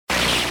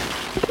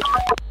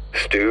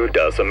Stu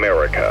Does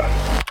America.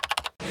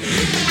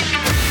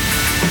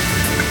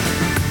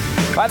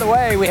 By the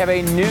way, we have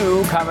a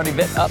new comedy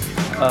bit up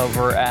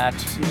over at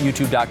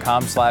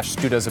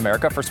youtube.com/Stu Does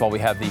America. First of all, we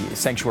have the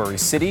Sanctuary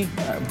City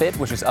bit,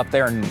 which is up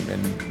there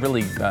and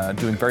really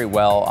doing very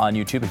well on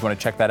YouTube. If you want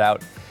to check that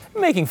out,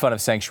 making fun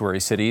of sanctuary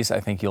cities, I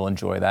think you'll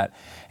enjoy that.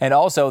 And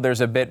also,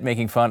 there's a bit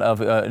making fun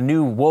of a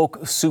new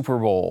woke Super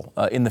Bowl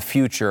in the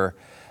future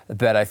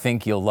that I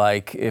think you'll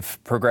like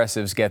if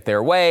progressives get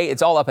their way.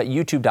 It's all up at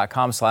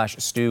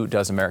youtube.com/Stu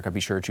Does America. Be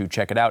sure to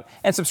check it out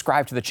and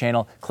subscribe to the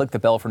channel. Click the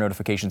bell for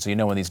notifications so you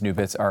know when these new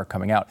bits are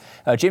coming out.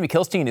 Jamie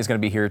Kilstein is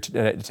going to be here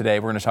today.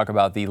 We're going to talk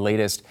about the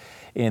latest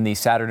in the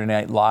Saturday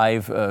Night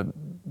Live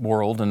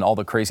world and all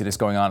the craziness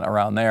going on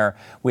around there.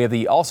 We have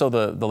also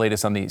the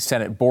latest on the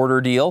Senate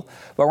border deal.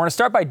 But we're going to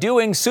start by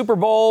doing Super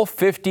Bowl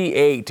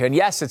 58. And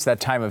yes, it's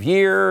that time of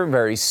year.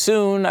 Very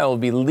soon I will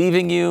be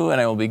leaving you and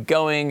I will be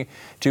going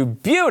to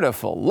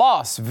beautiful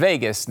Las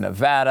Vegas,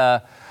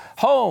 Nevada,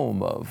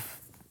 home of,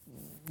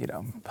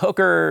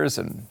 hookers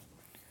and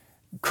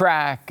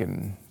crack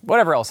and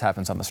whatever else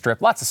happens on the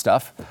Strip. Lots of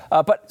stuff.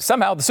 But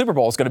somehow the Super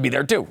Bowl is going to be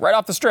there too, right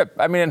off the Strip.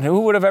 I mean,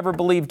 who would have ever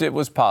believed it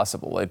was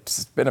possible?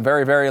 It's been a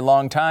very, very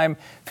long time.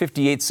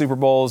 58 Super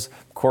Bowls.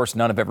 Of course,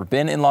 none have ever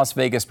been in Las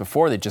Vegas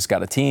before. They just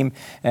got a team.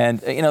 And,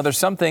 there's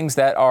some things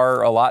that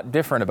are a lot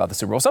different about the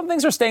Super Bowl. Some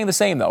things are staying the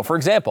same, though. For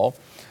example,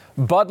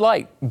 Bud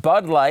Light.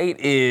 Bud Light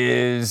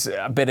is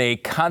been a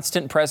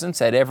constant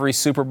presence at every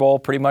Super Bowl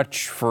pretty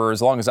much for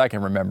as long as I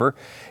can remember.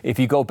 If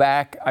you go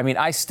back,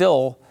 I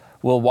still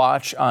will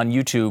watch on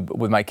YouTube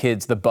with my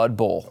kids the Bud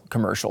Bowl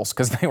commercials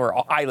because I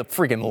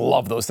freaking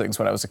love those things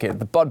when I was a kid.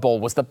 The Bud Bowl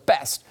was the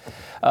best.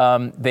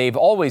 They've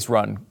always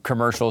run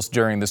commercials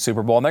during the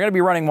Super Bowl, and they're going to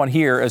be running one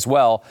here as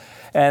well.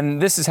 And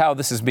this is how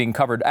this is being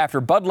covered. After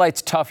Bud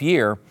Light's tough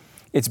year,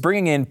 it's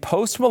bringing in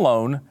Post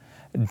Malone,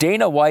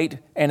 Dana White,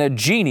 and a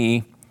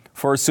genie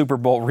for a Super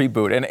Bowl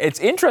reboot. And it's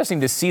interesting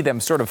to see them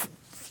sort of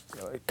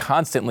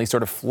constantly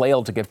sort of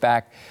flail to get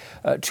back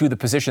to the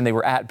position they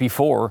were at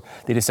before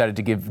they decided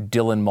to give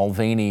Dylan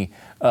Mulvaney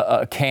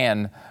a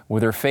can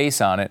with her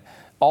face on it.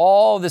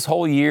 All this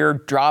whole year,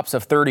 drops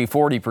of 30,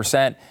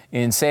 40%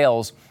 in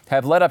sales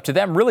have led up to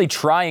them really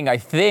trying, I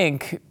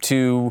think,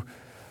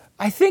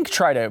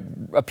 try to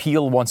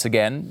appeal once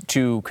again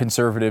to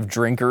conservative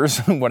drinkers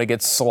when it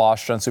gets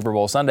sloshed on Super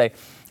Bowl Sunday.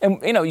 And,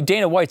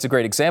 Dana White's a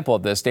great example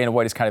of this. Dana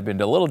White has kind of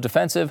been a little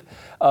defensive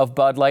of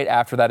Bud Light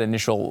after that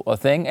initial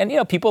thing.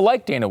 And, people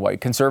like Dana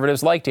White.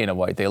 Conservatives like Dana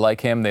White. They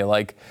like him. They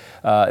like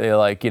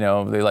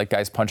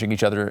guys punching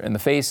each other in the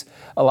face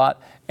a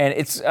lot. And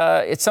it's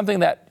something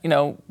that,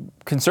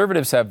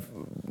 conservatives have,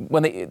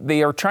 when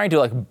they are trying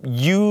to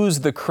use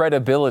the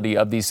credibility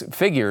of these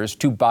figures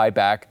to buy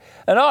back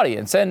an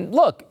audience. And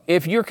look,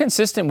 if you're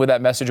consistent with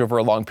that message over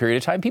a long period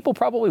of time, people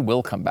probably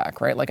will come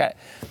back, right? I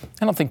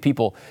don't think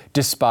people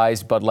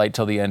despise Bud Light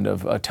till the end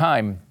of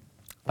time.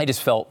 I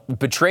just felt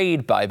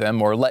betrayed by them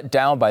or let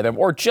down by them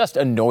or just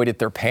annoyed at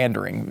their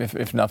pandering,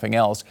 if nothing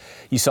else.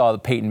 You saw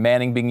Peyton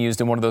Manning being used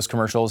in one of those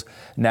commercials.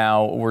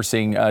 Now we're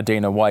seeing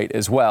Dana White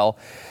as well.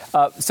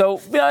 So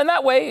in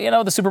that way,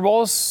 the Super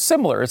Bowl is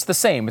similar. It's the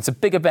same. It's a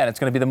big event. It's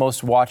going to be the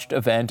most watched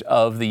event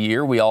of the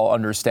year. We all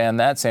understand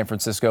that. San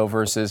Francisco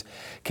versus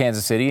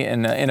Kansas City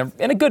in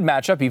a good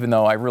matchup, even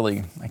though I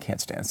can't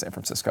stand San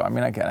Francisco.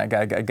 I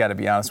got to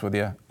be honest with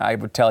you. I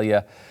would tell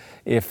you,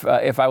 if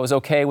I was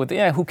okay with,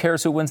 who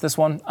cares who wins this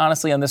one?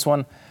 Honestly, on this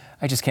one,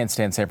 I just can't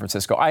stand San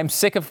Francisco. I'm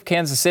sick of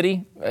Kansas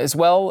City as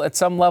well at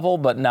some level,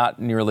 but not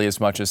nearly as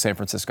much as San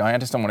Francisco. I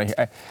just don't want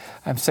to.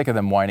 I'm sick of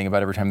them whining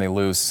about every time they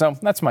lose. So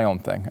that's my own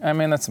thing.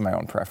 That's my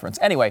own preference.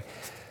 Anyway,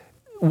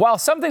 while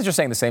some things are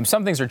staying the same,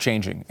 some things are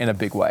changing in a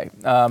big way.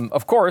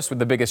 Of course, with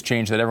the biggest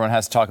change that everyone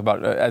has to talk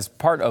about as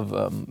part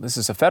of this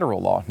is a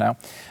federal law now.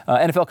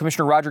 NFL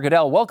Commissioner Roger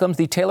Goodell welcomes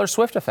the Taylor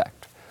Swift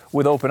effect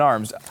with open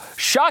arms.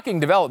 Shocking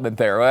development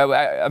there.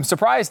 I'm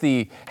surprised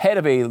the head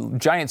of a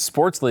giant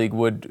sports league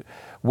would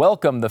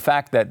welcome the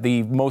fact that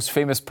the most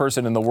famous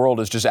person in the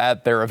world is just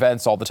at their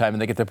events all the time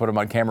and they get to put them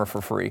on camera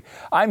for free.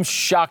 I'm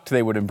shocked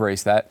they would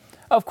embrace that.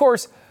 Of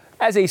course,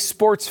 as a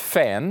sports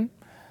fan,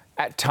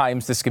 at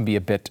times this can be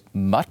a bit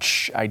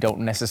much. I don't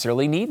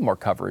necessarily need more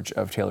coverage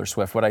of Taylor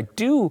Swift. What I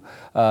do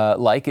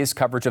like is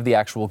coverage of the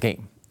actual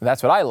game.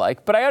 That's what I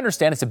like, but I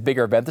understand it's a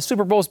bigger event. The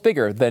Super Bowl is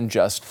bigger than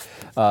just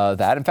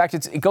that. In fact,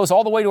 it goes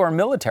all the way to our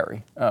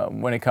military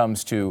when it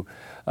comes to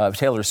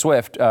Taylor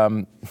Swift.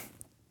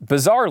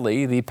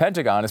 Bizarrely, the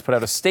Pentagon has put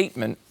out a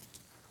statement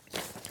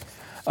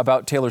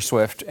about Taylor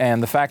Swift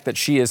and the fact that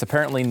she is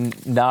apparently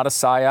not a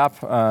psyop.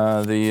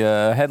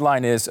 The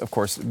headline is, of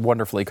course,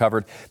 wonderfully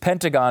covered.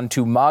 Pentagon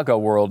to MAGA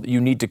world,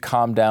 you need to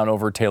calm down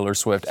over Taylor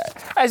Swift.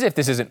 As if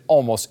this isn't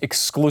almost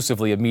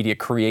exclusively a media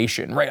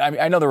creation, right?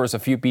 I know there was a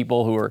few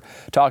people who were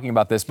talking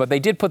about this, but they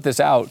did put this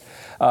out.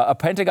 A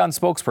Pentagon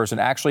spokesperson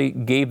actually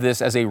gave this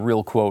as a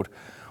real quote.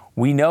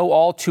 We know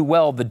all too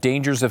well the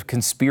dangers of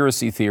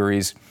conspiracy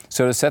theories.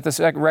 So to set this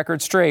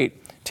record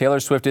straight, Taylor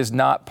Swift is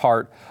not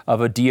part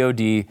of a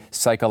DoD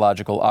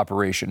psychological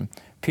operation.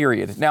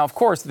 period. Now, of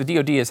course, the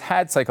DOD has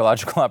had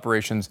psychological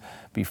operations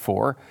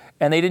before,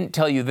 and they didn't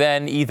tell you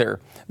then either.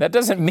 That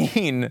doesn't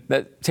mean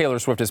that Taylor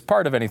Swift is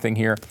part of anything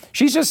here.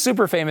 She's just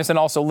super famous and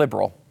also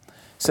liberal.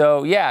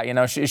 So, yeah,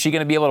 is she going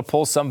to be able to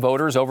pull some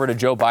voters over to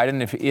Joe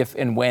Biden if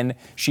and when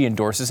she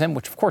endorses him,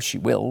 which of course she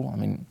will. I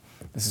mean,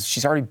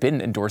 she's already been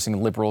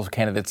endorsing liberal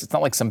candidates. It's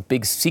not like some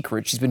big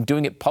secret. She's been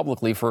doing it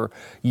publicly for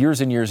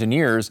years and years and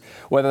years.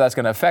 Whether that's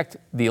going to affect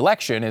the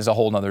election is a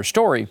whole other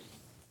story.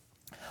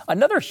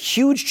 Another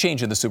huge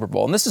change in the Super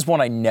Bowl, and this is one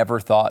I never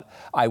thought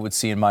I would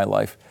see in my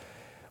life,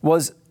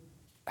 was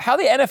how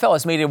the NFL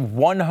has made a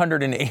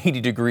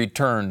 180-degree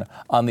turn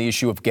on the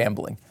issue of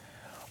gambling.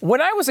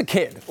 When I was a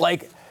kid,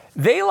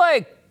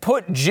 they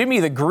put Jimmy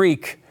the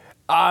Greek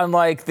on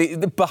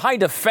the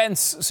behind a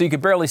fence so you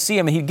could barely see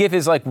him. And he'd give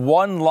his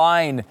one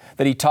line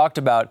that he talked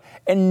about,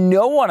 and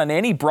no one on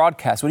any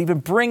broadcast would even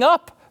bring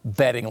up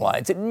betting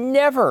lines. It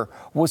never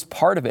was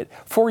part of it.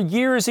 For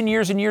years and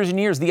years and years and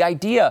years, the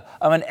idea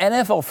of an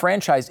NFL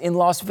franchise in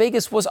Las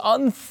Vegas was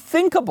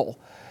unthinkable.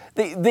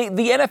 The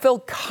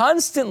NFL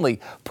constantly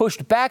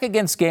pushed back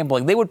against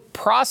gambling. They would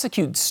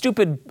prosecute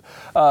stupid,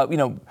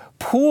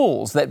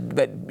 pools that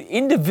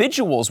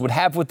individuals would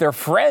have with their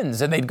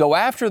friends, and they'd go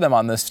after them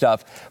on this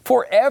stuff.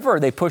 Forever,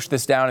 they pushed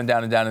this down and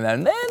down and down and down.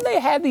 And then they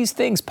had these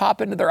things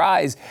pop into their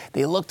eyes.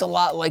 They looked a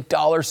lot like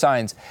dollar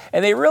signs.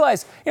 And they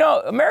realized,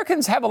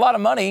 Americans have a lot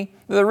of money.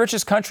 They're the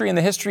richest country in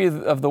the history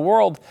of the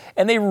world,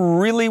 and they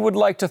really would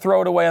like to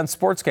throw it away on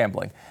sports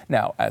gambling.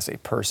 Now, as a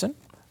person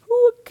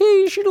who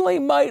occasionally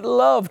might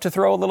love to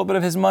throw a little bit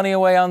of his money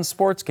away on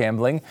sports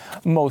gambling,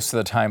 most of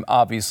the time,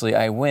 obviously,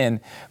 I win,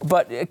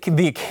 but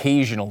the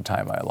occasional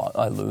time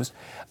I lose.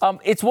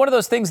 It's one of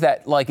those things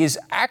that is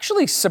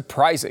actually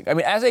surprising. I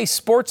mean, as a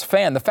sports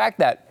fan, the fact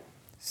that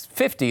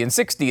 50 and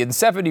 60 and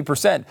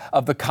 70%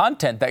 of the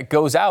content that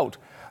goes out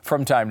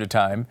from time to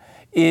time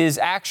is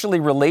actually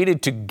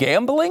related to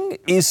gambling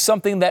is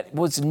something that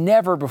was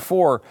never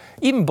before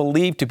even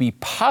believed to be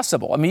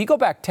possible. I mean, you go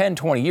back 10,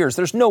 20 years,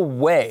 there's no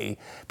way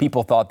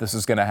people thought this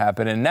was going to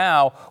happen. And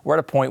now we're at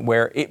a point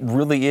where it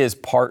really is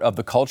part of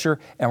the culture,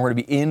 and we're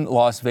going to be in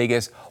Las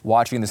Vegas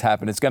watching this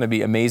happen. It's going to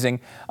be amazing.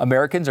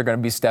 Americans are going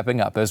to be stepping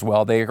up as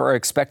well. They are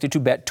expected to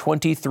bet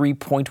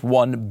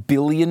 $23.1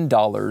 billion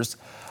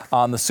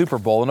on the Super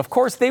Bowl. And of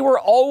course, they were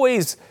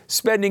always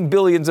spending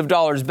billions of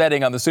dollars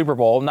betting on the Super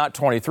Bowl, not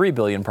 23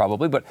 billion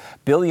probably, but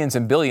billions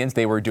and billions.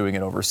 They were doing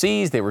it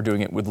overseas. They were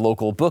doing it with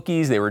local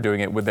bookies. They were doing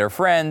it with their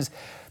friends.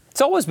 It's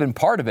always been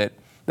part of it.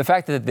 The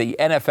fact that the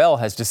NFL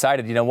has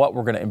decided,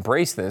 we're going to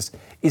embrace this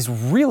is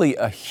really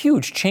a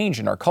huge change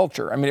in our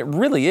culture. I mean, it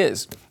really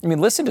is. I mean,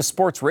 listen to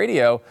sports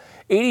radio.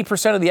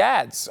 80% of the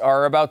ads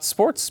are about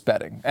sports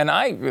betting. And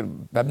I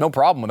have no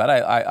problem with that.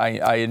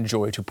 I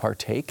enjoy to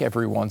partake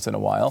every once in a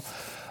while.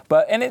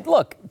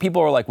 Look,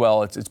 people are like,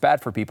 well, it's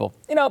bad for people.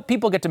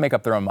 People get to make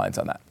up their own minds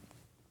on that,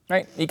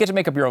 right? You get to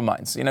make up your own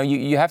minds.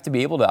 You have to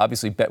be able to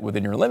obviously bet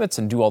within your limits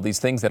and do all these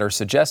things that are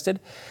suggested.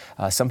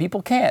 Some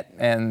people can't,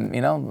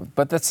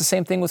 but that's the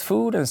same thing with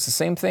food, and it's the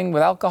same thing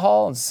with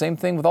alcohol, and it's the same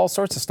thing with all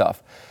sorts of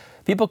stuff.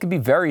 People can be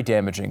very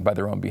damaging by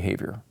their own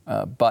behavior,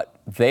 but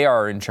they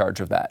are in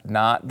charge of that,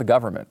 not the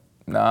government,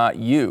 not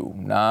you,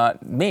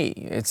 not me.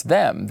 It's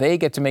them. They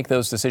get to make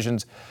those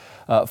decisions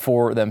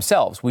for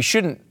themselves. We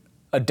shouldn't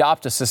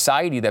adopt a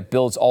society that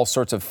builds all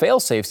sorts of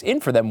fail-safes in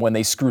for them when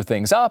they screw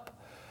things up.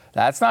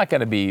 That's not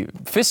going to be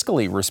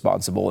fiscally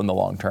responsible in the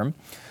long term.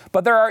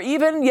 But there are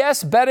even,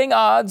 betting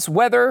odds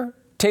whether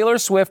Taylor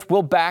Swift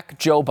will back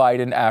Joe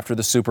Biden after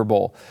the Super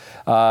Bowl.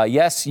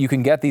 You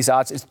can get these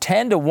odds. It's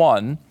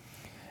 10-1.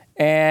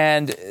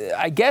 And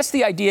I guess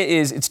the idea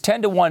is it's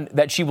 10-1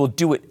 that she will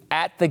do it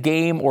at the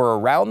game or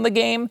around the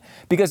game,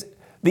 because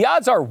the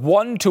odds are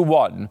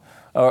 1-1.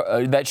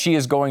 That she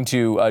is going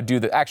to do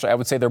the. Actually, I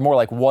would say they're more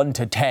like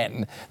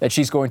 1-10 that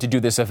she's going to do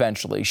this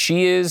eventually.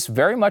 She is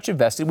very much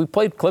invested. We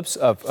played clips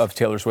of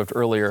Taylor Swift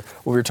earlier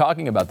when we were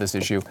talking about this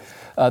issue.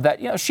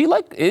 That she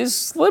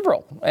is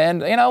liberal,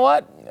 and you know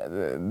what?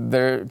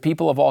 There are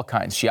people of all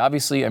kinds. She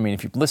obviously,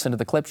 if you listen to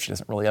the clip, she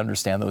doesn't really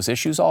understand those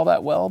issues all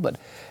that well. But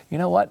you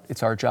know what?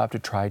 It's our job to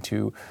try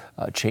to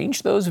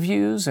change those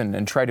views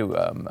and try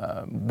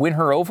to win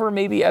her over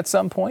maybe at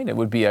some point. It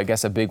would be, I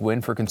guess, a big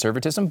win for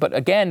conservatism. But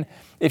again,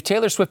 if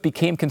Taylor Swift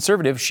became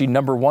conservative, she,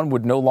 number one,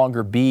 would no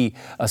longer be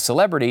a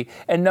celebrity,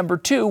 and number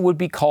two, would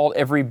be called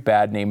every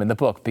bad name in the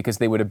book, because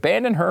they would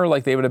abandon her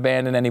like they would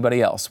abandon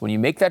anybody else. When you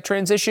make that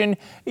transition,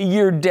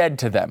 you're dead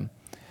to them.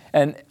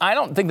 And I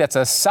don't think that's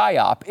a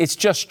psyop. It's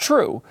just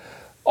true.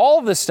 All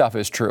of this stuff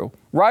is true.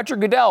 Roger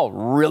Goodell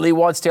really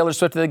wants Taylor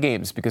Swift to the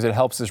games because it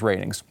helps his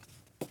ratings.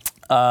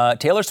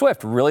 Taylor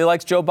Swift really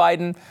likes Joe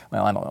Biden.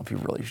 Well, I don't know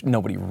if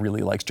nobody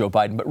really likes Joe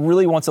Biden, but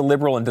really wants a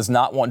liberal and does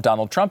not want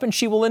Donald Trump, and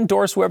she will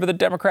endorse whoever the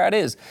Democrat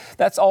is.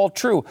 That's all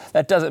true.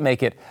 That doesn't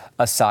make it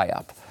a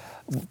psyop.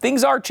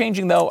 Things are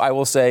changing, though, I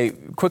will say,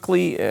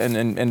 quickly, and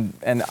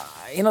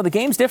the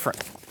game's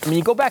different.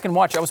 You go back and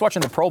watch. I was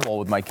watching the Pro Bowl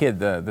with my kid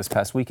this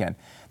past weekend.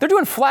 They're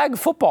doing flag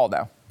football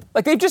now.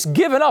 Like, they've just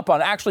given up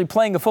on actually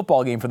playing a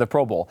football game for the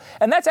Pro Bowl.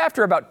 And that's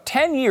after about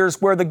 10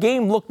 years where the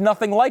game looked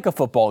nothing like a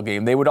football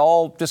game. They would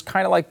all just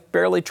kind of like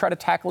barely try to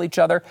tackle each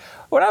other.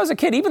 When I was a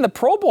kid, even the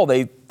Pro Bowl,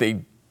 they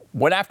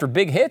went after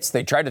big hits.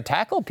 They tried to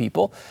tackle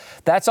people.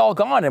 That's all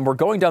gone, and we're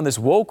going down this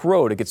woke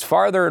road. It gets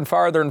farther and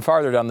farther and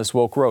farther down this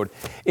woke road.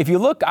 If you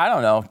look,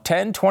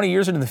 10, 20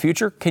 years into the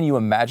future, can you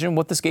imagine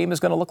what this game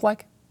is going to look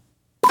like?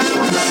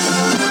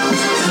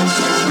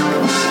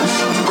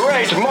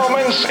 Great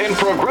moments in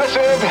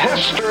progressive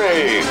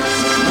history.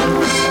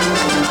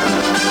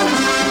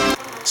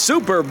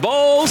 Super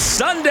Bowl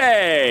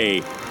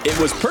Sunday. It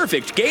was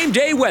perfect game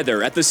day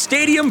weather at the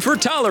Stadium for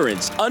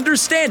Tolerance,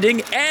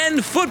 Understanding,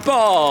 and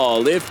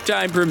Football, if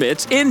time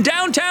permits, in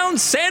downtown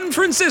San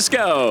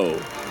Francisco.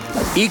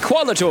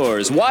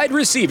 Equalitor's wide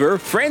receiver,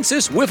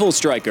 Francis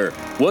Whifflestriker,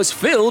 was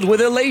filled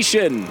with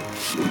elation.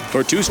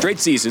 For 2 straight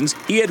seasons,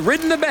 he had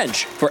ridden the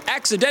bench for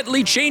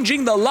accidentally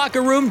changing the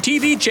locker room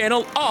TV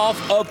channel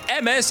off of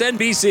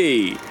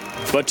MSNBC.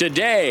 But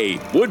today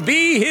would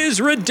be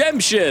his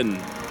redemption.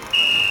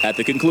 At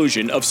the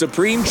conclusion of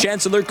Supreme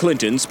Chancellor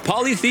Clinton's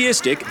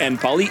polytheistic and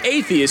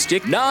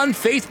polyatheistic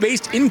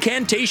non-faith-based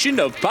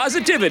incantation of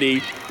positivity,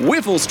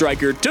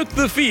 Whifflestriker took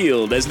the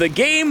field as the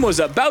game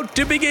was about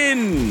to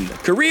begin.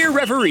 Career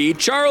referee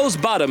Charles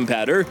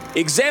Bottompatter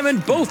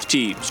examined both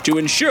teams to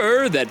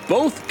ensure that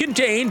both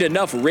contained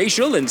enough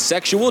racial and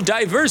sexual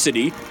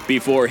diversity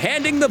before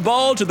handing the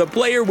ball to the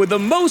player with the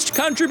most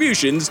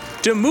contributions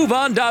to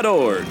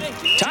MoveOn.org.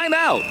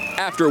 Timeout.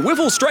 After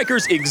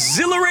Whifflestriker's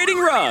exhilarating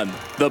run,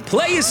 the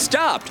play is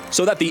stopped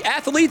so that the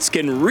athletes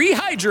can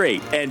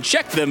rehydrate and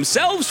check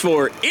themselves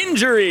for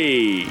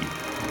injury.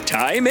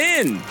 Time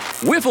in.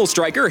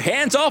 Whifflestriker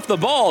hands off the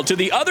ball to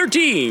the other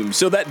team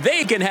so that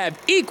they can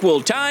have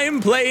equal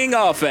time playing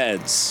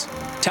offense.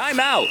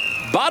 Timeout.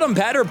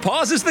 Bottompatter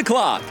pauses the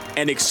clock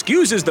and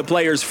excuses the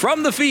players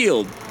from the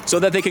field so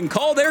that they can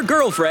call their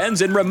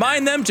girlfriends and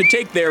remind them to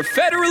take their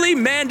federally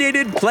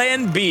mandated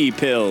Plan B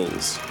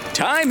pills.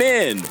 Time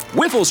in.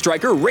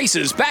 Whifflestriker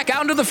races back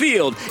onto the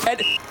field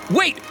and...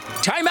 Wait!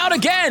 Timeout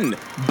again!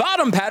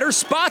 Bottompatter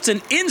spots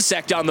an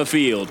insect on the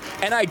field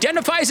and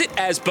identifies it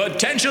as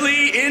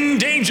potentially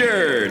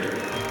endangered.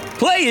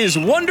 Play is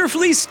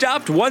wonderfully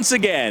stopped once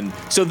again,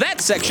 so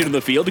that section of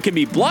the field can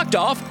be blocked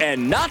off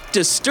and not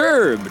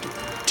disturbed.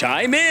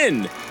 Time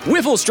in.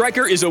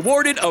 Whifflestriker is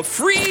awarded a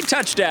free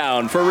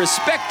touchdown for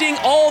respecting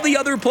all the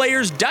other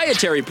players'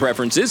 dietary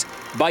preferences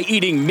by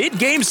eating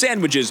mid-game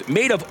sandwiches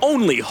made of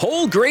only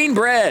whole grain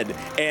bread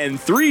and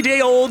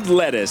 3-day-old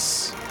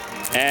lettuce.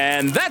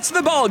 And that's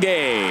the ball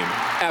game.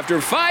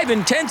 After 5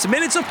 intense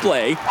minutes of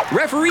play,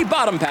 referee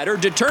Bottompatter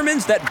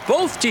determines that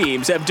both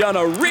teams have done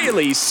a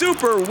really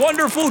super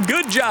wonderful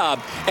good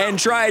job and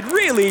tried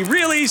really,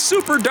 really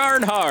super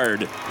darn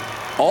hard.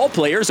 All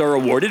players are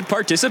awarded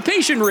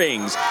participation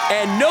rings,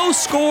 and no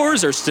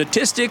scores or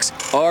statistics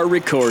are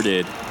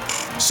recorded.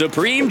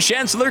 Supreme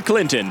Chancellor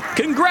Clinton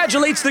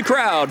congratulates the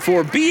crowd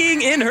for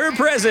being in her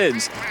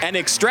presence and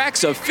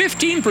extracts a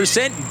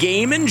 15%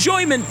 game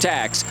enjoyment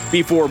tax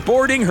before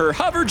boarding her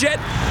hoverjet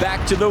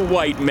back to the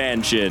White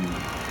Mansion.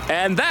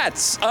 And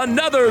that's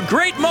another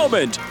great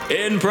moment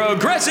in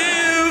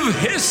progressive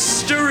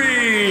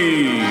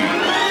history.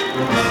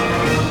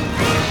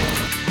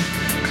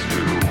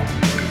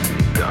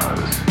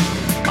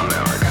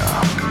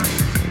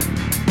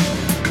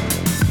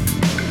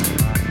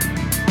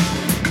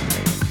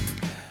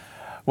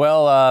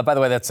 Well, by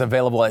the way, that's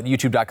available at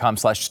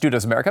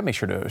youtube.com/StuDoesAmerica. Make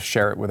sure to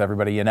share it with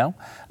everybody you know.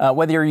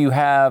 Whether you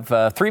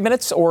have 3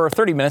 minutes or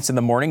 30 minutes in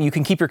the morning, you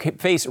can keep your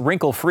face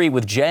wrinkle-free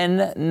with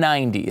Gen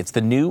 90. It's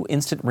the new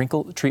instant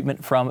wrinkle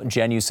treatment from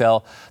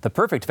Genucel, the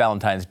perfect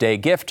Valentine's Day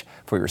gift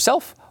for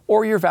yourself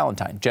or your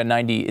Valentine. Gen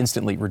 90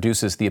 instantly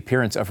reduces the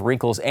appearance of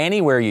wrinkles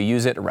anywhere you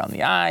use it, around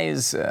the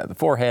eyes, the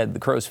forehead, the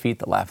crow's feet,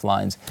 the laugh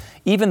lines,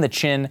 even the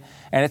chin,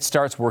 and it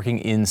starts working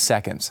in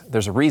seconds.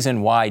 There's a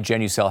reason why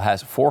Genucel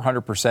has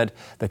 400%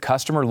 the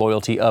customer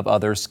loyalty of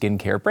other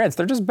skincare brands.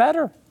 They're just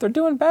better. They're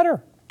doing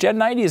better. Gen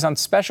 90 is on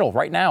special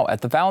right now at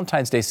the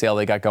Valentine's Day sale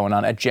they got going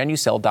on at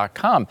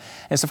Genucel.com.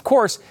 And it's, of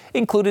course,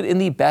 included in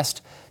the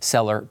best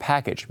seller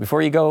package.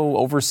 Before you go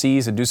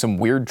overseas and do some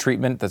weird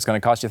treatment that's going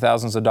to cost you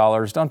thousands of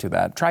dollars, don't do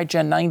that. Try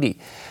Gen 90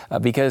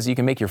 because you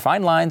can make your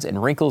fine lines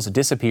and wrinkles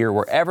disappear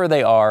wherever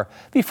they are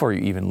before you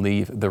even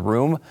leave the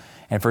room.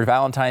 And for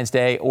Valentine's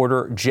Day,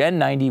 order Gen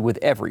 90 with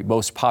every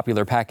most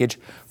popular package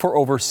for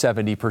over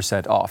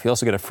 70% off. You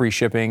also get a free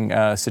shipping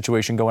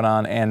situation going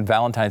on and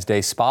Valentine's Day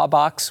spa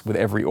box with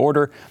every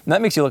order. And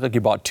that makes you look like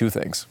you bought 2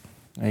 things.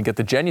 And you get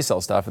the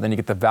Genucel stuff, and then you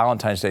get the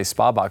Valentine's Day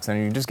spa box,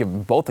 and you just give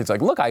them both things.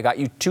 Like, look, I got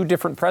you 2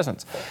 different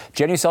presents.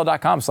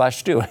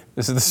 Genucel.com/Stu.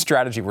 This is the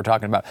strategy we're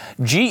talking about.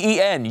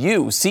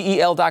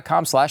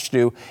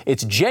 GENUCEL.com/Stu.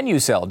 It's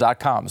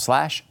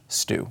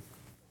Genucel.com/Stu.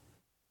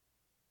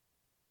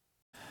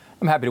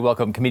 I'm happy to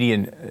welcome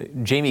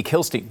comedian Jamie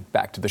Kilstein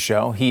back to the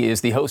show. He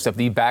is the host of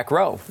The Back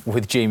Row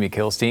with Jamie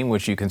Kilstein,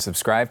 which you can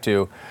subscribe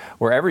to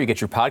wherever you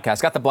get your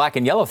podcast. Got the black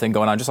and yellow thing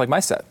going on, just like my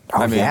set.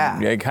 Oh, yeah.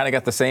 You kind of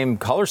got the same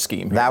color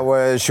scheme here. That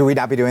was, should we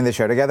not be doing the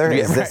show together?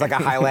 Yeah, is this like a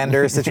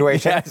Highlander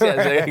situation? yes,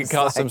 it can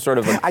cause some sort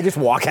of... I just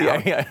walk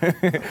out. Yeah.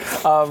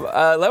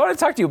 I want to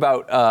talk to you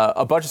about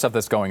a bunch of stuff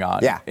that's going on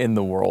in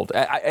the world.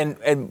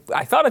 And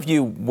I thought of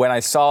you when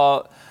I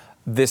saw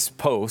this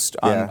post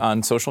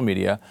on social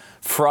media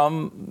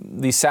from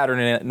the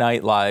Saturday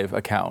Night Live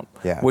account,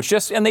 which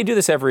and they do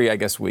this every, I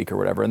guess, week or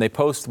whatever, and they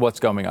post what's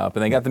coming up,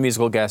 and they got the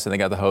musical guest, and they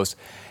got the host.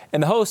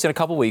 And the host in a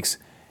couple weeks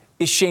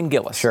is Shane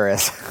Gillis. Sure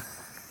is.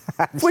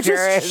 Which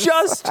is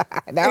just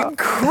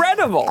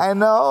incredible. I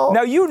know.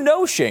 Now, you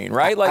know Shane,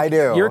 right? Like, I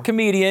do. You're a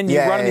comedian. You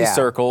run in these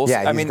circles.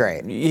 Yeah, he's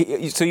great.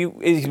 Is he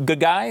a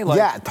good guy? Like,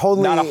 yeah,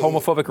 totally. Not a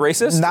homophobic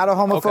racist? Not a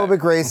homophobic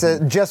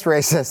racist, just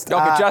racist.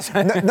 Okay, just...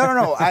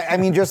 No. I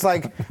mean, just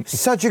like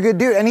such a good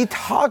dude. And he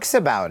talks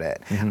about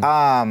it.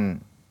 Mm-hmm.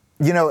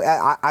 You know,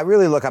 I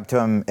really look up to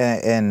him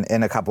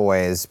in a couple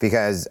ways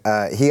because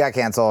he got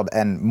canceled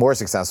and more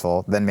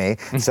successful than me.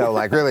 So,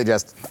 like, really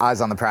just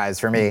eyes on the prize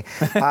for me.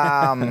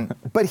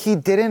 But he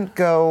didn't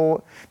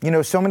go, you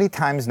know, so many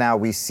times now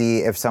we see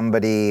if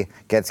somebody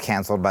gets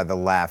canceled by the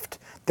left,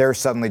 they're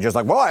suddenly just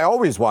like, well, I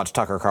always watch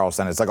Tucker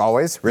Carlson. It's like,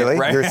 always? Really?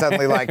 Yeah, right. You're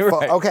suddenly like,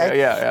 Right. okay.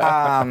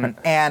 Yeah.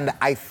 And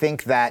I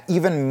think that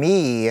even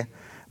me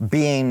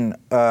being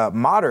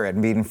moderate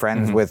and being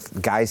friends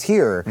with guys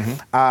here,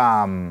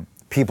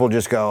 people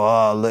just go,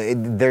 oh,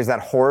 there's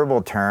that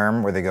horrible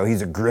term where they go,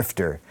 he's a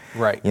grifter.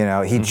 Right. You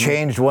know, he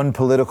changed one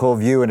political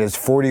view in his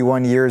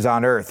 41 years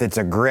on Earth. It's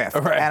a grift.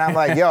 Right. And I'm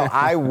like, yo,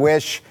 I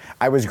wish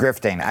I was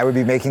grifting. I would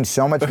be making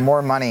so much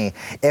more money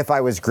if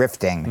I was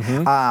grifting.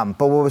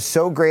 But what was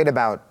so great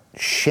about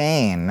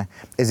Shane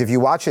is if you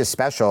watch his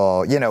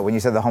special, you know, when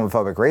you said the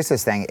homophobic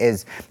racist thing,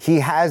 is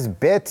he has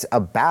bits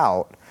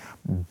about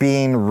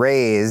being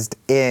raised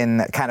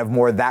in kind of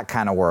more that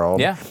kind of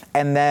world. Yeah.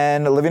 And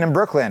then living in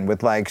Brooklyn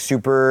with like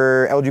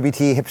super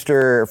LGBT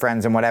hipster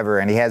friends and whatever.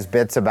 And he has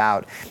bits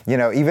about, you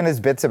know, even his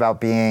bits about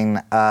being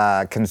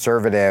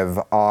conservative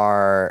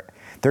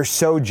they're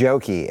so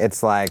jokey.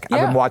 It's like,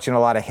 I've been watching a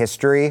lot of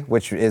History,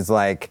 which is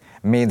like,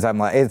 means I'm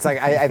like, it's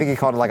like, I think he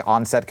called it like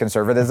onset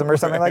conservatism or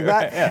something like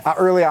that.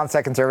 Early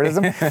onset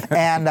conservatism.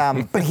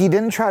 And, but he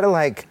didn't try to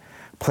like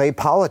play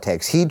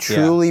politics. He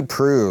truly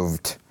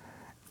proved,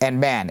 and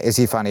man, is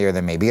he funnier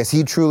than me, because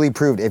he truly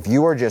proved if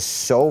you are just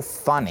so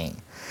funny,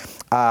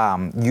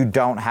 you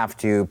don't have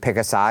to pick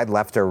a side,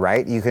 left or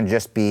right. You can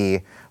just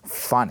be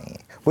funny,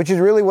 which is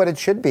really what it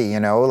should be, you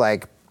know?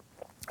 Like,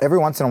 every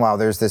once in a while,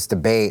 there's this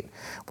debate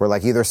where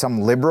like either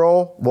some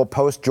liberal will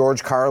post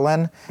George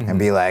Carlin and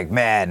be like,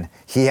 man,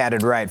 he had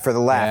it right for the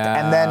left.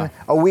 Yeah. And then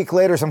a week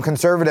later, some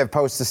conservative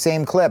posts the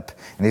same clip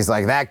and he's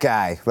like, that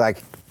guy,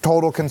 like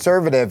total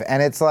conservative.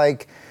 And it's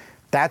like,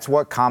 that's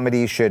what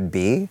comedy should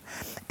be.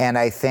 And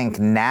I think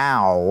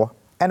now,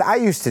 and I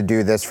used to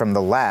do this from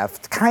the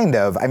left, kind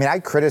of. I mean, I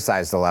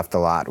criticized the left a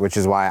lot, which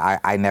is why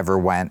I never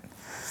went,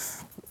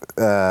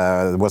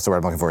 what's the word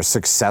I'm looking for?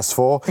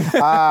 Successful.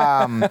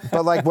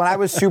 But like when I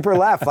was super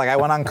left, like I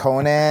went on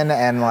Conan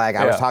and like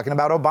I was talking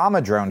about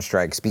Obama drone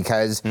strikes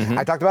because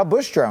I talked about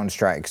Bush drone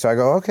strikes. So I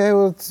go, okay,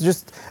 well, it's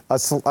just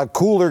a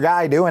cooler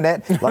guy doing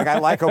it. Like I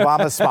like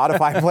Obama's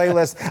Spotify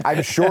playlist.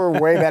 I'm sure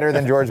way better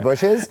than George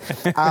Bush's.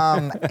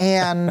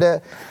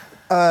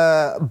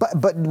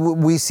 But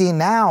we see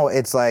now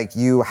it's like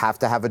you have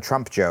to have a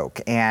Trump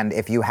joke, and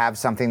if you have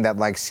something that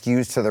like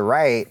skews to the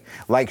right,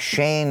 like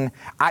Shane,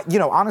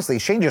 honestly,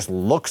 Shane just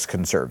looks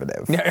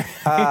conservative.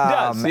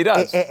 He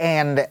does.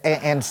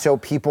 And so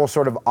people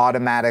sort of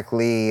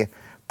automatically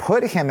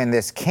put him in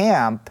this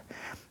camp,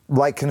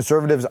 like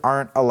conservatives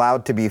aren't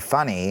allowed to be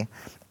funny,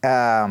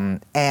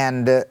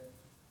 and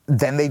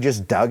then they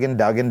just dug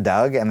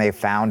and they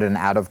found an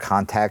out of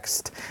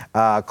context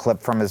clip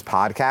from his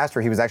podcast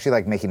where he was actually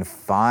like making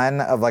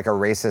fun of like a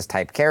racist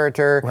type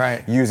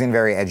character, using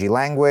very edgy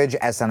language.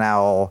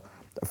 SNL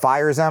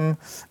fires him.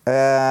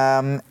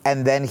 And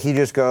then he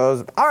just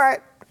goes, all right,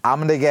 I'm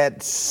going to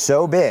get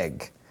so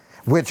big,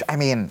 which I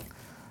mean,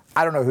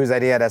 I don't know whose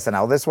idea at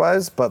SNL this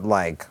was, but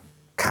like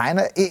kind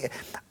of,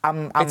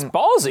 it's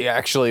ballsy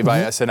actually by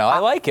SNL. I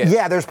like it.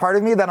 Yeah, there's part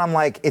of me that I'm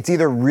like, it's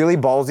either really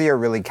ballsy or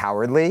really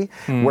cowardly,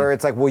 where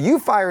it's like, well, you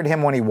fired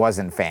him when he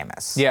wasn't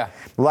famous. Yeah.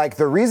 Like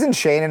the reason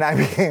Shane and I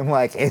became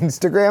like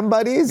Instagram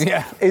buddies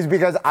is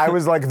because I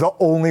was like the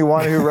only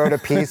one who wrote a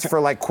piece for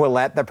like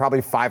Quillette that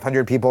probably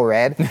 500 people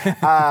read,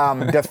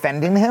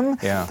 defending him.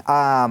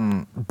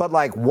 Yeah. But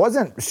like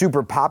wasn't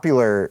super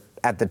popular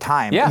at the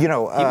time. Yeah, you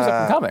know, he was up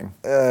and coming.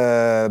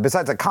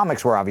 Besides the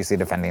comics were obviously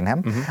defending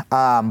him,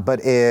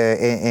 but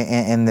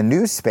in the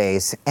news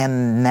space,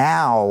 and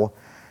now,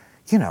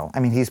 you know, I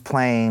mean, he's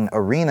playing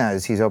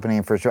arenas, he's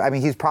opening for show. I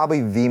mean, he's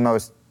probably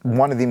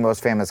one of the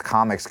most famous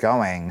comics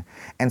going,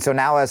 and so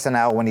now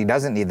SNL, when he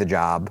doesn't need the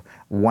job,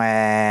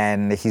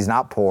 when he's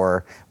not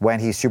poor, when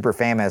he's super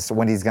famous,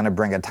 when he's going to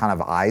bring a ton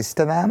of eyes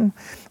to them,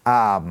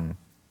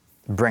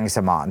 brings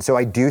him on. So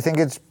I do think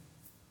it's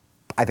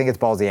I think it's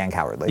ballsy and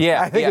cowardly.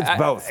 Yeah, I think it's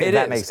both. If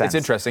that makes sense. It's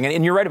interesting,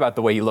 and you're right about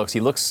the way he looks. He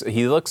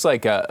looks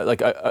like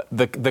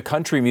the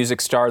country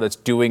music star that's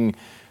doing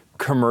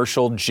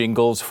commercial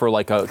jingles for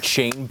like a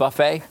chain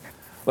buffet.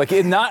 Like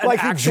not an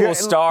actual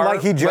star.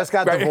 Like he just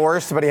got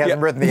divorced, but he hasn't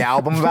written the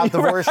album about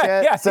divorce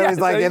yet. Yeah, so he's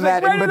like in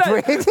that in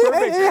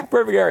between.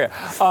 Perfect area.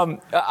 On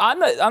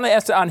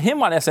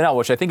him on SNL,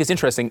 which I think is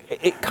interesting,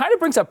 it kind of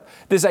brings up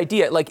this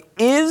idea, like,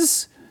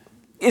 is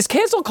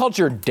cancel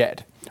culture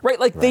dead?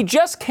 Right? Like they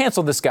just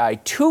canceled this guy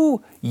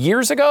 2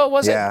 years ago,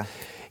 was it?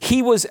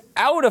 He was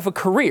out of a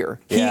career.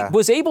 He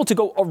was able to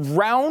go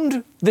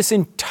around this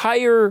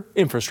entire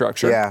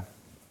infrastructure. Yeah.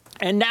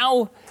 And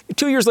now,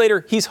 2 years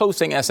later, he's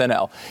hosting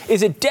SNL.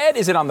 Is it dead?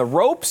 Is it on the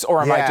ropes?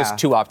 Or am I just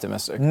too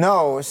optimistic?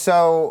 No.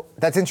 So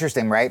that's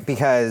interesting, right?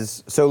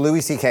 Because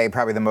Louis C.K.,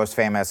 probably the most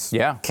famous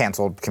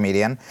canceled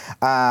comedian,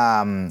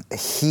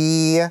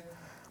 he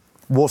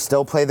will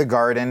still play the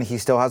Garden. He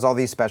still has all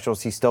these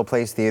specials. He still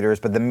plays theaters.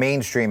 But the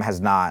mainstream has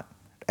not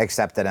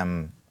accepted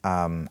him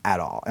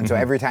at all. And so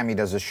every time he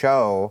does a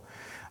show,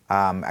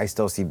 I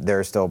still see there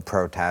are still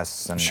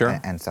protests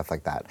and stuff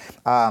like that.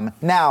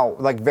 Now,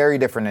 like very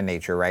different in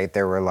nature, right?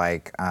 There were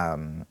like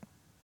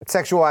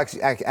sexual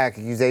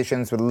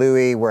accusations with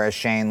Louis, whereas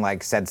Shane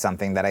like said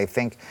something that I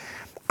think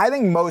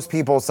most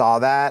people saw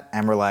that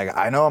and were like,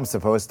 I know I'm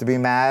supposed to be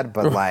mad,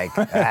 but like,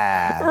 you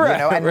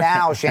know. And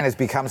now Shane has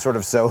become sort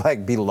of so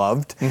like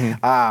beloved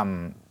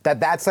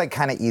that's like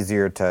kind of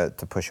easier to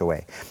push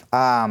away.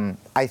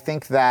 I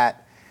think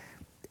that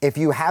if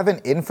you have an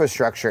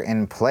infrastructure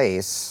in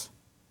place,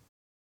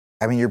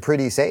 I mean, you're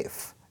pretty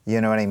safe.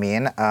 You know what I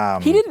mean?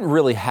 He didn't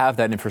really have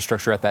that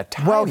infrastructure at that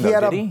time, well, he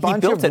had did he? He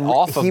built it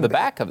off of the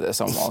back of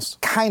this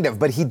almost. Kind of,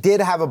 but he did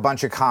have a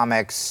bunch of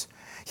comics.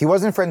 He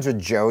wasn't friends with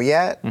Joe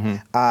yet,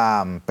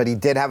 but he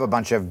did have a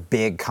bunch of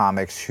big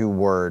comics who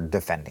were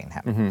defending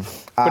him.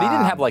 But he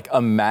didn't have like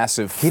a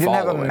massive following, He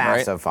didn't have a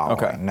massive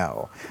following, okay.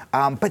 No.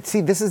 But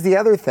see, this is the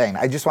other thing.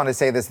 I just want to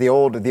say this, the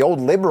old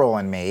liberal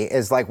in me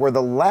is like where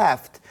the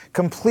left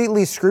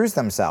completely screws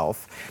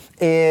themselves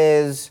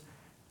is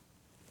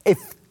if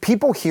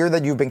people hear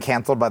that you've been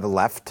canceled by the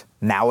left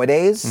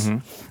nowadays, you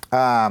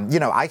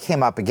know, I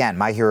came up again.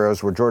 My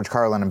heroes were George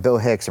Carlin and Bill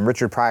Hicks and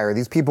Richard Pryor.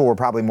 These people were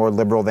probably more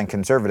liberal than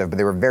conservative, but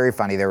they were very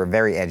funny. They were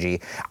very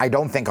edgy. I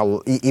don't think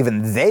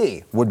even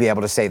they would be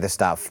able to say the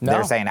stuff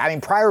they're saying. I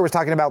mean, Pryor was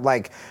talking about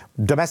like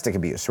domestic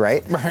abuse,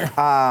 right? They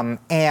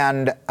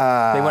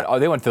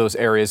went to those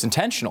areas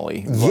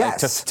intentionally, like,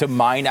 to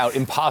mine out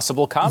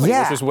impossible comedy,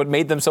 which is what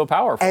made them so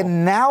powerful.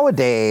 And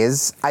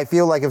nowadays, I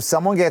feel like if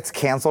someone gets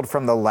canceled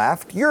from the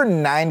left, you're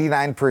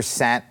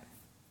 99%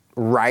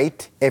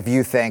 right if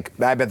you think,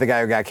 I bet the guy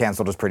who got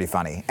canceled was pretty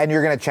funny, and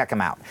you're going to check him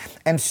out.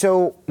 And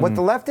so what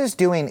the left is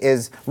doing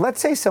is,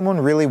 let's say Shane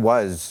really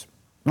was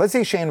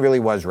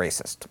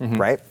racist,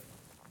 right?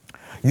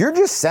 You're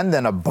just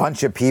sending a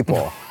bunch of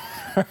people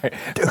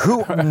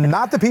who,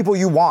 not the people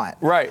you want,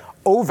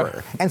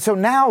 over. And so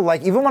now,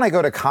 like, even when I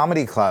go to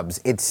comedy clubs,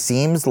 it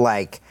seems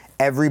like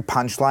every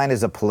punchline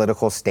is a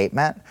political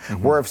statement,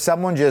 where if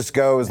someone just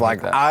goes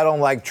like, I don't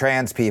like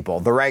trans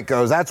people, the right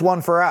goes, that's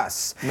one for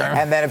us.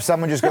 And then if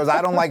someone just goes,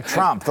 I don't like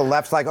Trump, the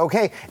left's like,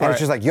 okay. And it's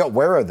just like, yo,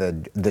 where are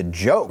the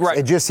jokes?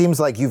 It just seems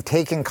like you've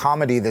taken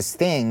comedy, this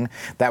thing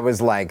that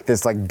was like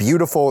this like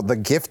beautiful, the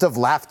gift of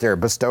laughter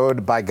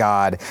bestowed by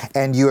God,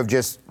 and you have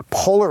just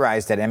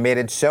polarized it and made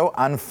it so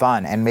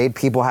unfun and made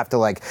people have to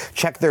like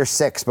check their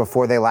six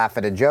before they laugh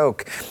at a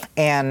joke.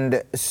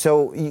 And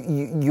so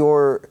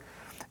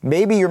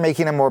maybe you're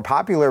making him more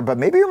popular, but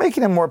maybe you're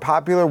making him more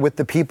popular with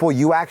the people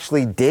you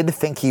actually did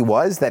think he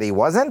was, that he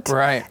wasn't.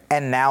 Right.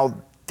 And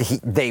now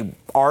they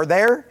are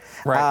there.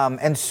 Right.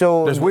 And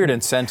so there's weird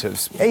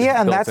incentives. Yeah,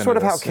 and that's sort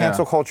of how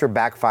cancel culture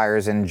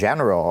backfires in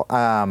general.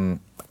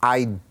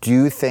 I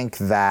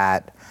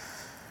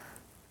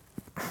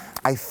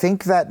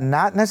think that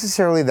not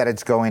necessarily that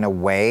it's going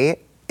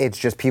away. It's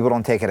just people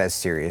don't take it as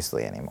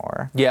seriously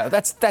anymore. Yeah,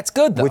 that's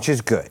good though. Which is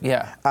good.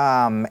 Yeah.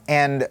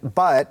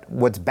 But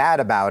what's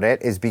bad about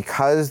it is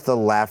because the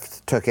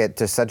left took it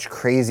to such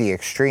crazy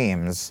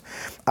extremes,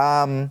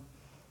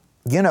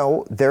 you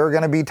know, there are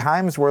going to be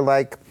times where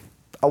like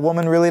a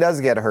woman really does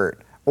get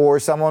hurt or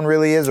someone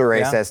really is a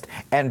racist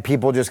and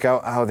people just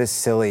go, oh, this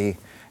silly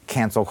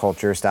cancel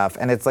culture stuff.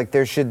 And it's like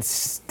there should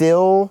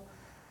still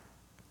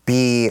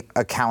be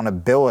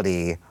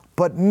accountability,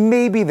 but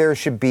maybe there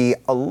should be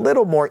a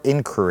little more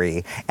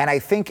inquiry. And I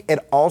think it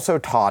also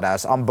taught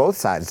us on both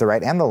sides, the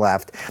right and the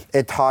left,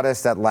 it taught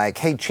us that like,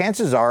 hey,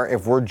 chances are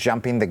if we're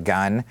jumping the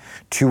gun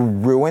to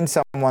ruin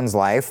someone's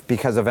life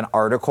because of an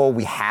article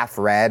we half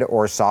read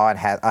or saw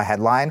a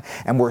headline,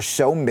 and we're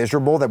so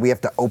miserable that we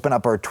have to open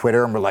up our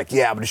Twitter and we're like,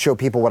 yeah, I'm gonna show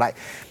people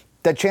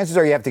that chances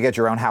are you have to get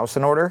your own house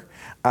in order,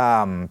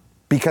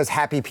 because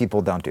happy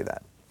people don't do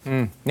that.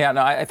 Yeah,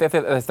 no, I think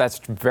that's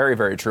very,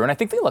 very true. And I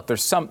think, look, there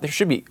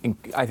should be,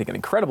 I think, an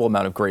incredible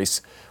amount of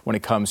grace when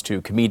it comes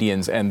to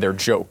comedians and their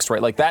jokes,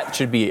 right? Like that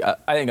should be, I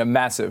think, a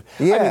massive.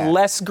 Yeah. I mean,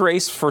 less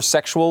grace for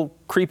sexual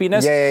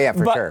creepiness. Yeah,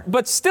 for sure.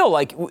 But still,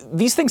 like,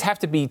 these things have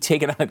to be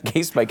taken on a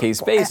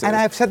case-by-case basis. And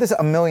I've said this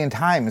a million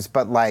times,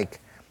 but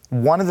like,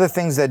 one of the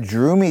things that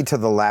drew me to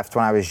the left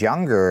when I was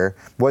younger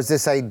was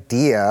this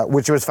idea,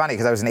 which was funny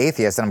because I was an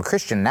atheist and I'm a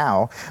Christian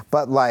now,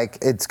 but like,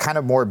 it's kind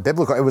of more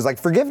biblical. It was like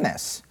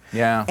forgiveness.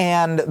 Yeah.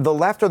 And the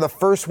left are the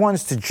first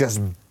ones to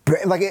just,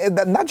 like,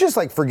 not just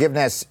like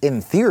forgiveness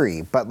in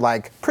theory, but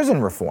like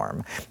prison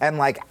reform and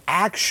like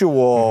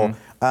actual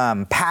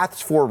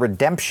paths for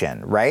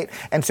redemption, right?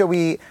 And so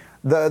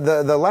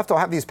the left will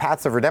have these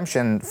paths of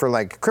redemption for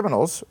like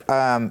criminals,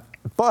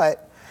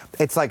 but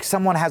it's like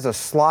someone has a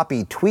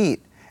sloppy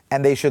tweet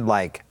and they should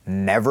like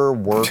never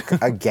work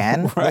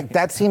again. Right. Like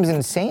that seems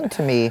insane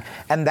to me.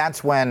 And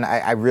that's when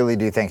I really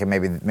do think, and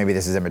maybe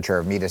this is immature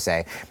of me to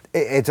say,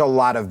 it's a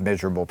lot of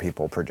miserable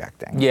people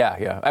projecting.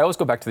 Yeah. I always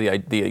go back to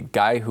the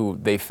guy who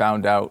they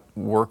found out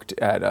worked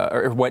at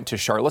or went to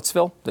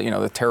Charlottesville,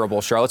 the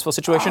terrible Charlottesville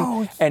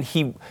situation, and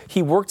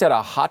he worked at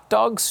a hot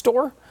dog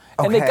store.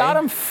 And they got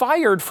him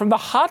fired from the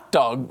hot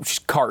dog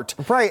cart.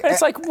 Right. And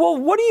it's like, well,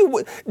 what do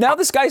you... Now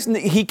this guy's...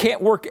 He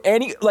can't work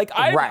any... Like,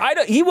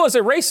 he was a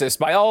racist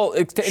by all...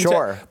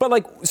 Sure. But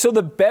like, so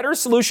the better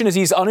solution is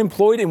he's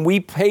unemployed and we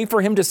pay for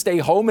him to stay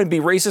home and be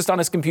racist on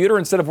his computer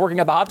instead of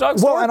working at the hot dog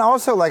store? Well, and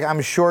also, like,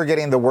 I'm sure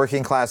getting the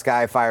working class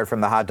guy fired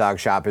from the hot dog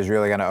shop is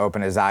really going to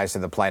open his eyes to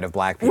the plight of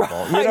black people.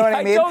 Right. You know what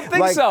I mean? I don't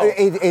think like, so.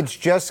 It's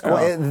just...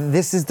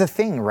 this is the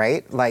thing,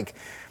 right? Like,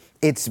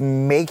 it's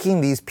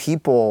making these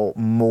people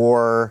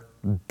more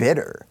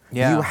bitter.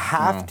 Yeah. You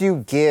have to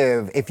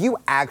give, if you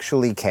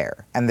actually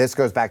care, and this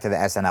goes back to the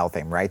SNL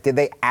thing, right? Did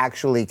they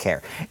actually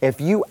care?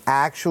 If you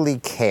actually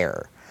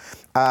care,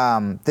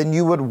 then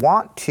you would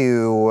want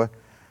to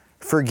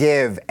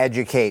forgive,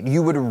 educate.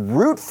 You would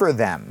root for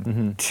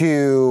them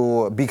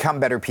to become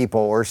better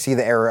people or see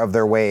the error of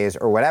their ways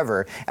or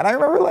whatever. And I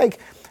remember like,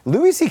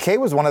 Louis C.K.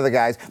 was one of the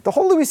guys. The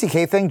whole Louis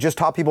C.K. thing just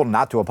taught people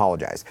not to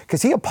apologize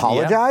because he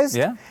apologized,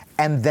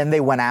 and then they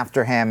went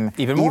after him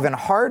even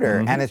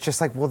harder. And it's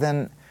just like, well,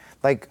 then,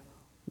 like,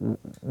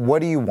 what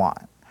do you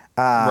want?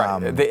 Right,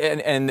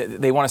 and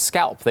they want a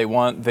scalp. They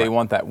want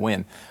that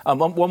win.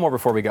 One more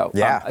before we go.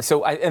 Yeah.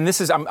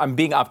 I'm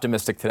being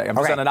optimistic today. I'm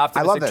just on an I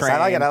optimistic love this. train. I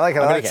like it.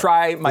 I'm going to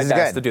try my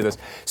best good. to do this.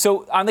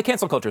 So on the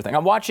cancel culture thing,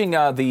 I'm watching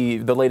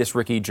the latest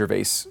Ricky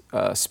Gervais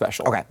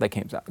special that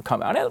came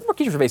out. And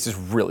Ricky Gervais is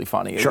really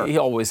funny. Sure. He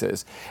always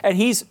is. And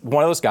he's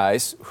one of those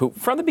guys who,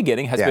 from the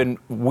beginning, has been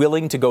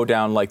willing to go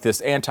down like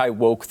this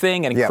anti-woke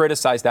thing and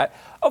criticize that.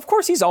 Of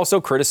course, he's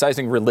also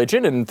criticizing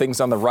religion and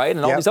things on the right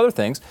and all these other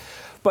things.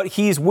 But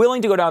he's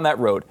willing to go down that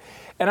road.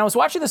 And I was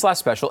watching this last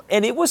special,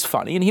 and it was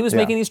funny, and he was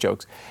making these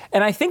jokes.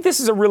 And I think this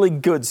is a really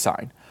good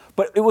sign.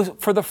 But it was,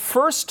 for the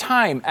first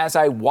time as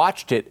I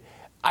watched it,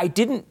 I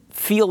didn't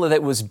feel that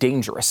it was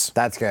dangerous.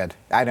 That's good.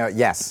 I know,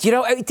 yes.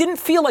 It didn't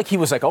feel like he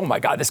was like, oh my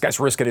God, this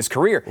guy's risking his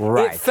career.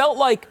 Right. It felt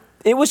like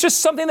it was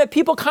just something that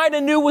people kind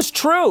of knew was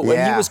true,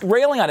 and he was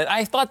railing on it.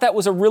 I thought that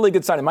was a really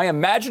good sign. Am I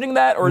imagining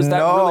that, or is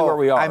that really where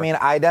we are? I mean,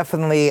 I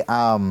definitely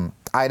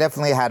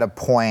had a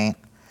point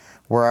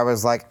where I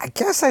was like, I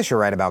guess I should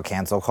write about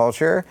cancel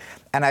culture.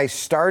 And I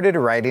started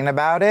writing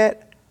about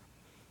it.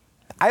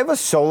 I have a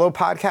solo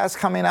podcast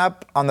coming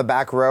up on the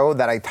back row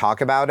that I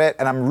talk about it,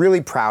 and I'm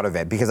really proud of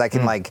it because I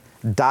can like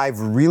dive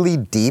really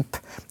deep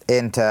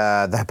into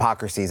the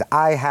hypocrisies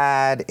I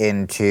had,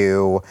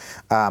 into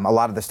a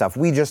lot of the stuff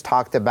we just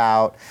talked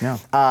about,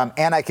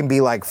 and I can be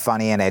like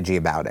funny and edgy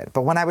about it.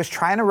 But when I was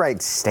trying to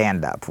write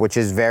stand-up, which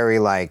is very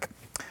like,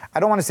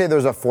 I don't want to say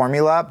there's a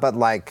formula, but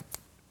like,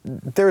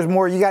 there's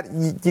more. You got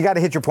to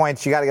hit your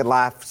points. You got to get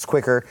laughs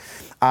quicker.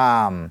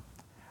 I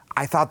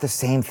thought the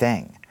same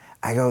thing.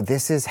 I go,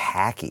 this is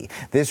hacky.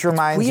 This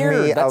reminds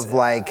me of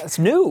like... It's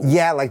new.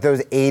 Yeah, like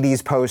those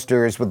 80s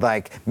posters with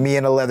like me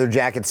in a leather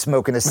jacket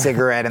smoking a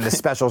cigarette and the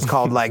special's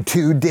called like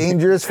Too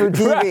Dangerous for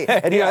TV. Right.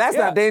 And that's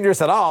not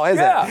dangerous at all, is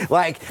it?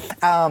 Like,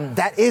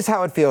 that is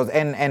how it feels.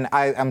 And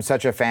I'm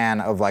such a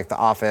fan of like The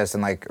Office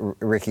and like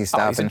Ricky's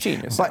stuff. He's a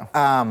genius. But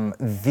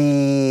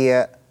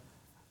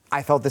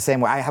I felt the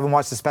same way. I haven't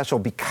watched the special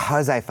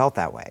because I felt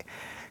that way.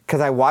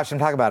 Because I watched him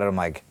talk about it, I'm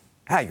like,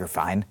 you're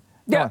fine.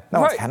 No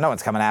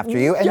one's coming after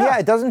you. And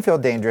it doesn't feel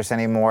dangerous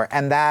anymore.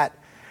 And that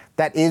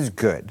is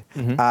good.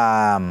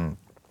 And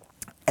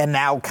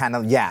now kind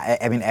of,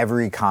 I mean,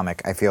 every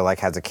comic I feel like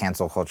has a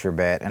cancel culture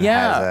bit and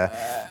has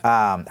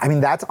I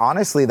mean, that's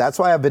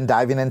why I've been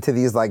diving into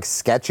these like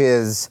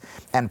sketches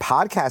and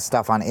podcast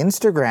stuff on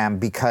Instagram,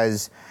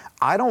 because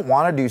I don't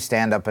want to do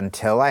stand-up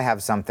until I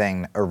have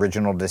something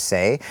original to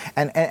say.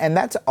 And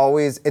that's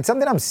always, it's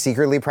something I'm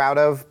secretly proud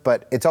of,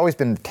 but it's always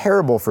been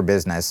terrible for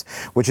business,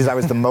 which is I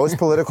was the most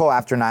political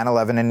after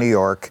 9/11 in New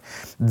York.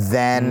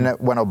 Then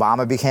when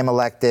Obama became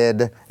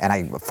elected and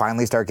I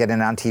finally start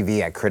getting on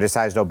TV, I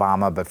criticized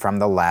Obama, but from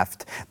the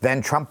left.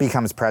 Then Trump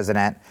becomes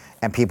president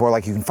and people are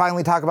like, you can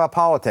finally talk about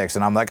politics.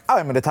 And I'm like, oh,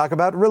 I'm going to talk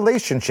about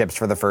relationships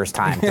for the first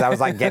time because I was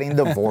like getting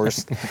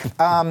divorced.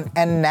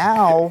 And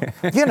now,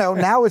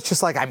 now it's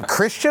just like I'm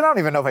Christian. I don't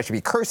even know if I should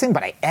be cursing,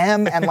 but I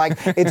am. And like,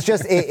 it's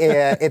just,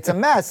 it's a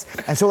mess.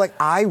 And so like,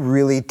 I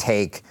really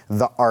take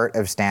the art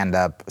of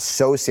stand-up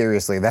so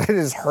seriously that it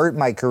has hurt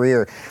my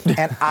career.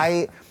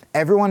 And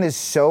everyone is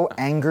so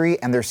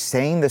angry and they're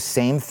saying the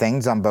same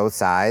things on both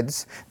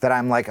sides that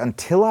I'm like,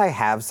 until I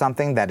have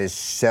something that is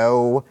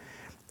so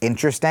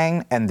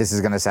interesting, and this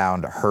is gonna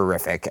sound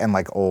horrific and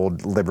like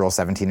old liberal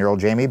 17-year-old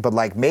Jamie, but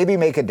like maybe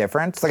make a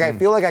difference. Like I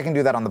feel like I can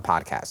do that on the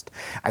podcast.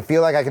 I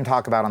feel like I can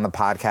talk about on the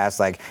podcast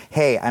like,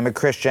 hey, I'm a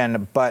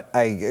Christian, but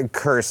I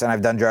curse and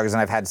I've done drugs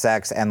and I've had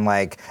sex and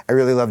like I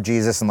really love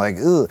Jesus and like,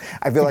 ooh.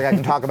 I feel like I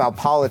can talk about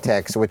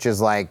politics, which is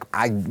like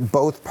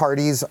both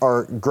parties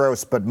are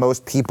gross, but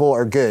most people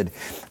are good.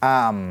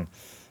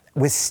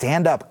 With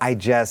stand-up, I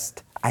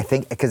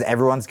think because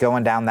everyone's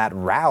going down that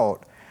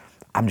route,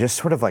 I'm just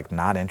sort of like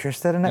not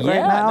interested in it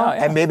right now.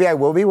 And maybe I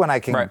will be when I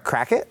can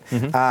crack it.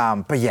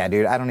 But yeah,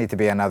 dude, I don't need to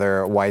be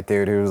another white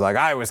dude who's like,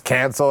 I was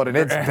canceled and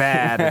it's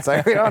bad. It's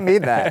like, we don't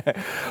need that.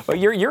 Well,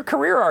 your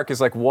career arc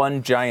is like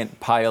one giant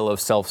pile of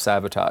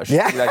self-sabotage.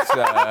 Yeah.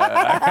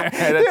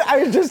 Dude,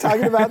 I was just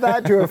talking about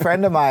that to a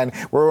friend of mine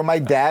where when my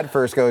dad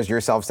first goes,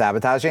 you're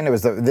self-sabotaging,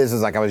 this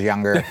was like I was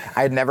younger.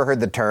 I had never heard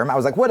the term. I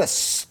was like, what a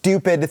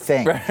stupid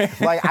thing.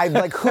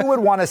 Like who would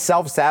want to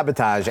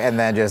self-sabotage and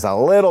then just a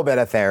little bit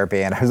of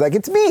therapy? And I was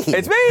like, it's me.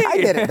 It's me. I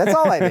did it. That's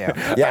all I do.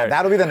 Yeah,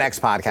 that'll be the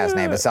next podcast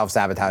name, is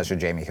Self-Sabotage with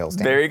Jamie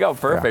Kilstein. There you go.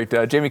 Perfect.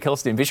 Jamie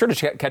Kilstein. Be sure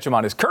to catch him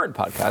on his current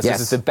podcast. Yes.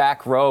 This is The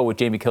Back Row with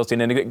Jamie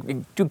Kilstein. And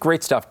you do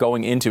great stuff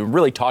going into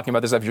really talking about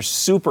this stuff. You're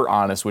super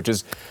honest, which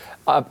is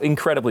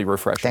incredibly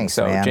refreshing. Thanks,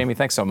 man. Jamie,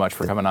 thanks so much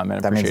for coming on,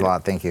 man. That means a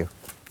lot. Thank you.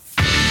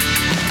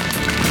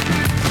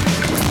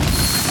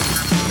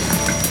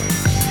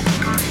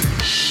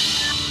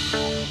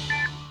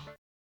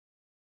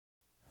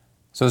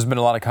 So there's been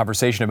a lot of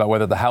conversation about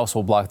whether the House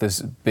will block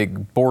this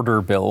big border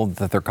bill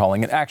that they're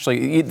calling it.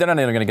 Actually, they're not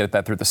even going to get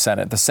that through the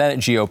Senate. The Senate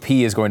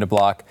GOP is going to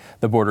block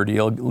the border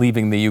deal,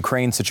 leaving the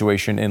Ukraine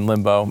situation in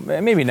limbo.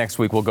 Maybe next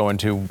week we'll go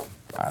into,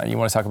 you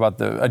want to talk about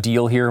a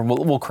deal here?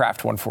 We'll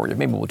craft one for you.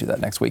 Maybe we'll do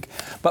that next week.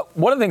 But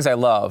one of the things I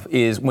love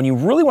is when you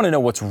really want to know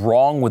what's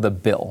wrong with a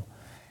bill,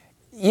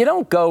 you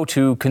don't go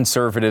to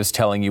conservatives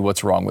telling you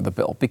what's wrong with the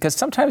bill, because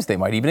sometimes they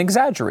might even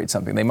exaggerate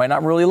something. They might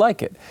not really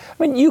like it.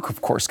 I mean, you,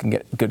 of course, can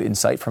get good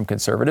insight from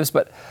conservatives,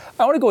 but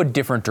I want to go a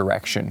different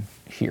direction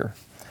here.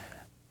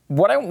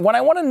 When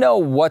I want to know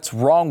what's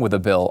wrong with a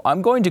bill,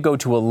 I'm going to go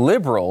to a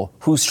liberal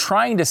who's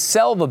trying to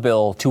sell the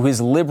bill to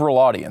his liberal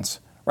audience,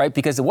 right?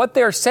 Because what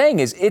they're saying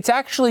is it's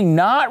actually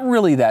not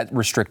really that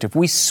restrictive.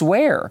 We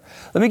swear.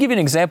 Let me give you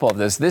an example of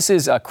this. This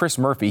is Chris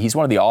Murphy. He's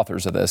one of the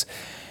authors of this.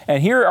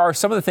 And here are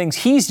some of the things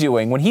he's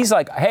doing when he's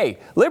like, hey,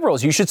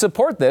 liberals, you should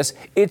support this.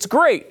 It's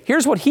great.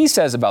 Here's what he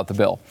says about the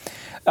bill.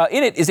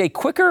 In it is a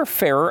quicker,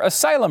 fairer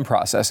asylum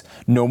process.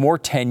 No more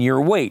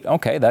 10-year wait.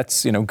 Okay,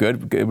 that's,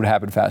 good. It would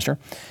happen faster.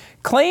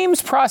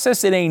 Claims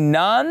processed in a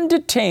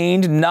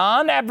non-detained,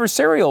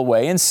 non-adversarial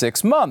way in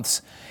 6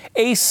 months.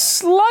 A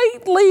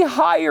slightly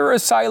higher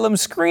asylum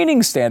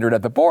screening standard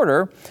at the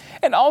border,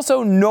 and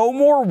also no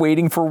more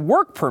waiting for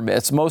work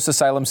permits. Most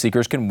asylum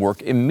seekers can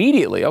work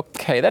immediately.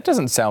 Okay, that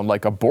doesn't sound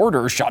like a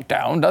border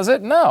shutdown, does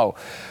it? No.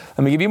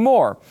 Let me give you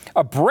more.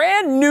 A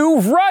brand new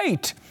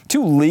right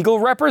to legal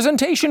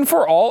representation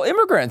for all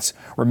immigrants.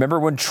 Remember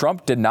when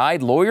Trump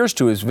denied lawyers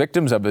to his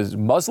victims of his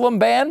Muslim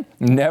ban?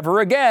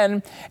 Never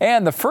again.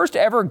 And the first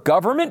ever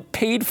government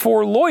paid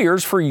for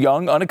lawyers for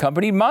young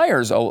unaccompanied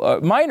minors, a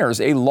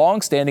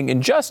long-standing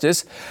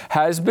injustice,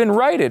 has been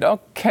righted.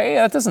 Okay,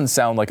 that doesn't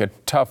sound like a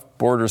tough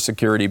border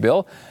security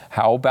bill.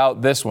 How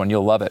about this one?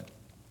 You'll love it.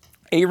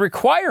 A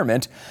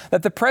requirement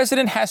that the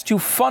president has to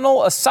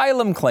funnel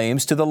asylum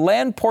claims to the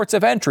land ports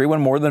of entry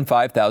when more than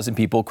 5,000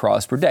 people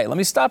cross per day. Let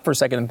me stop for a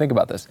second and think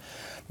about this.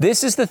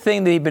 This is the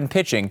thing they've been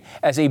pitching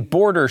as a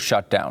border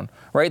shutdown,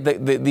 right?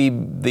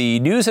 The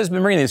news has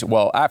been bringing this,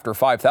 well, after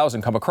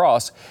 5,000 come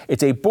across,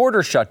 it's a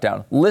border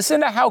shutdown.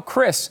 Listen to how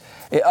Chris,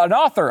 an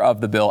author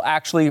of the bill,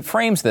 actually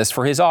frames this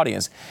for his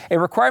audience. A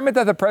requirement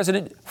that the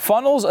president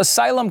funnels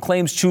asylum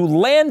claims to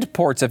land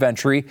ports of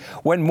entry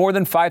when more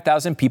than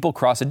 5,000 people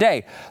cross a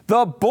day.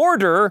 The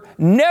border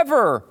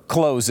never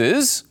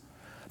closes,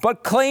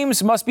 but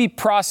claims must be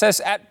processed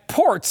at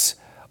ports.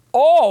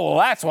 Oh,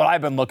 that's what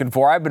I've been looking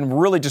for. I've been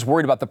really just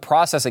worried about the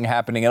processing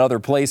happening in other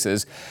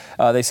places.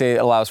 They say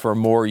it allows for a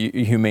more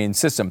humane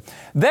system.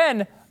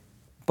 Then,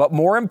 but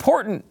more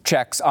important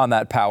checks on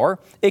that power,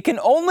 it can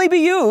only be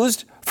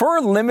used for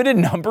a limited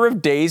number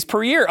of days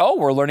per year. Oh,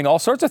 we're learning all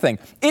sorts of things.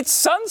 It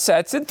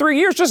sunsets in 3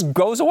 years, just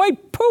goes away,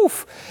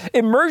 poof.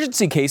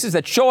 Emergency cases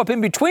that show up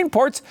in between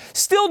ports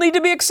still need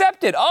to be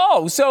accepted.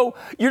 Oh, so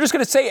you're just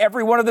going to say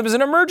every one of them is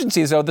an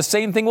emergency, so the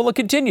same thing will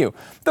continue.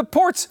 The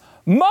ports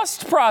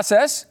must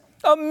process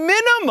a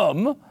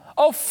minimum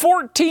of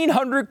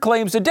 1,400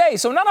 claims a day.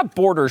 So not a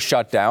border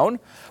shutdown,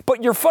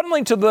 but you're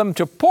funneling them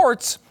to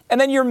ports,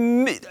 and then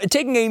you're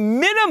taking a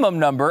minimum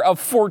number of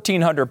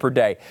 1,400 per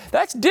day.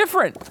 That's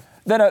different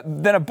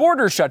than a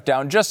border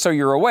shutdown, just so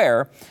you're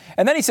aware.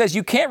 And then he says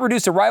you can't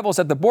reduce arrivals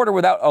at the border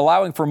without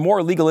allowing for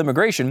more legal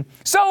immigration.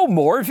 So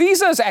more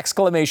visas,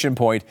 exclamation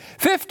point.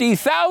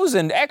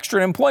 50,000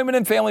 extra employment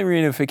and family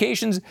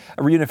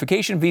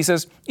reunification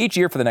visas each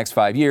year for the next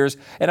 5 years,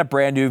 and a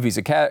brand new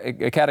visa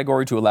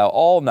category to allow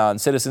all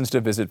non-citizens to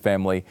visit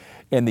family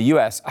in the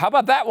U.S. How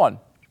about that one?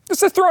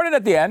 Just to throw it in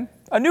at the end.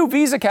 A new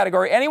visa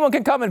category. Anyone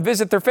can come and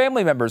visit their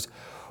family members.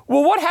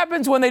 Well, what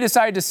happens when they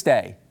decide to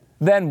stay?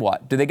 Then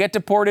what? Do they get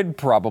deported?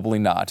 Probably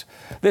not.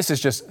 This is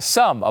just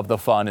some of the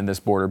fun in this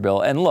border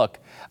bill. And look,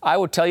 I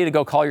would tell you to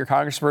go call your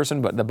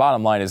congressperson, but the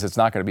bottom line is it's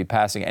not going to be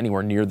passing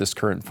anywhere near this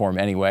current form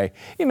anyway.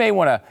 You may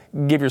want to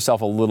give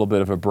yourself a little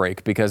bit of a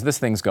break because this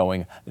thing's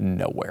going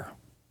nowhere.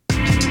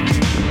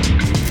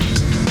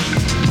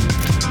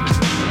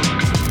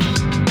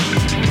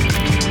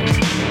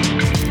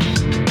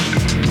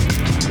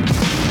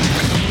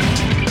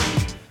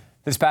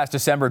 This past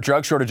December,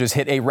 drug shortages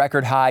hit a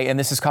record high, and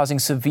this is causing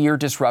severe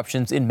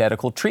disruptions in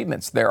medical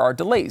treatments. There are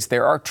delays,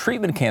 there are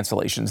treatment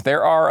cancellations,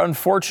 there are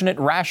unfortunate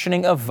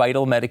rationing of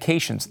vital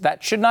medications.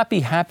 That should not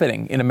be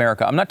happening in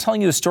America. I'm not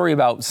telling you a story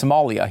about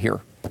Somalia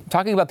here. I'm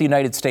talking about the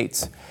United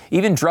States.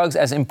 Even drugs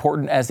as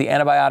important as the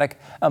antibiotic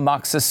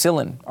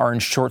amoxicillin are in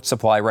short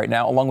supply right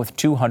now, along with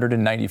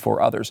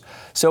 294 others.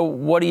 So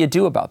what do you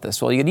do about this?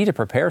 Well, you need to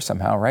prepare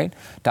somehow, right?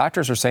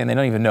 Doctors are saying they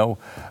don't even know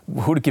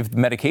who to give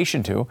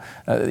medication to.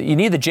 You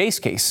need the JACE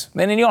case,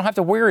 and then you don't have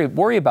to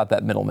worry about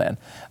that middleman.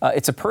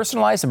 It's a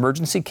personalized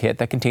emergency kit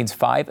that contains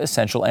 5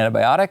 essential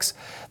antibiotics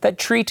that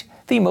treat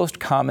the most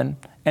common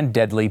and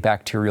deadly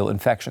bacterial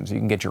infections. You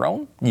can get your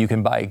own. You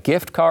can buy a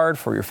gift card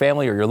for your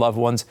family or your loved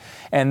ones,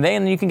 and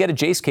then you can get a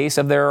JACE case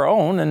of their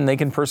own, and they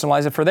can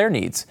personalize it for their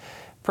needs.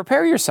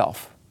 Prepare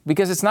yourself,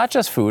 because it's not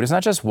just food, it's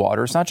not just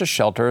water, it's not just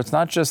shelter, it's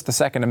not just the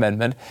Second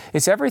Amendment.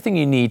 It's everything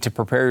you need to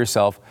prepare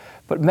yourself.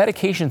 But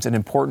medication's an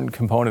important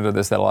component of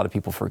this that a lot of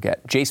people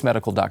forget.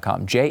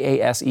 JaceMedical.com,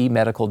 JASE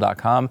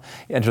Medical.com.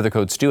 Enter the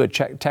code STU at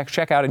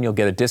checkout, and you'll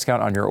get a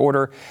discount on your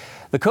order.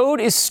 The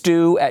code is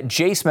STU at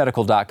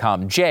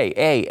JaceMedical.com,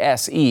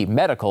 JASE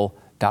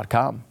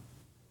Medical.com.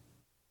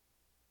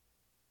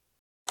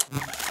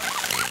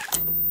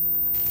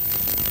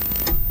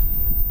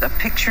 A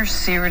picture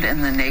seared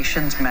in the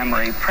nation's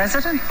memory.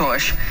 President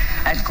Bush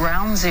at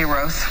Ground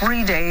Zero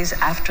 3 days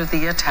after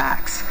the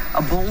attacks.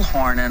 A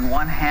bullhorn in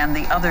one hand,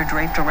 the other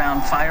draped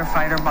around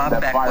firefighter Bob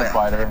Beckwith. That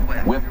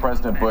firefighter with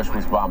President Bush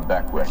was Bob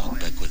Beckwith.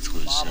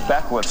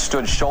 Beckwith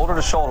stood shoulder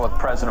to shoulder with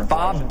President Bush.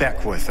 Bob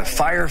Beckwith, a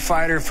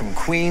firefighter from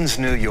Queens,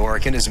 New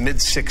York, in his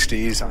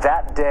mid-60s.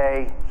 That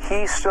day,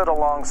 he stood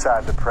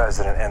alongside the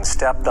president and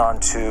stepped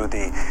onto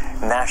the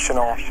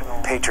national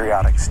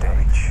patriotic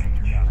stage.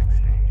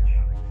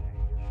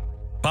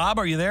 Bob,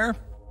 are you there?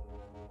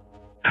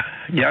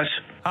 Yes.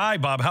 Hi,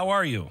 Bob. How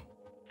are you?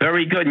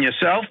 Very good. And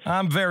yourself?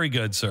 I'm very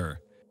good, sir.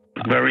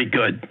 Very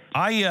good.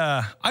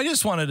 I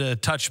just wanted to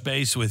touch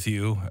base with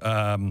you,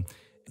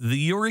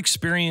 your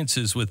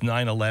experiences with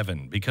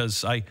 9/11,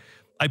 because I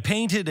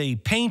painted a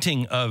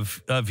painting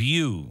of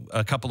you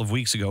a couple of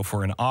weeks ago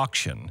for an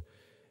auction.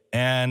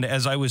 And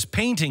as I was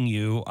painting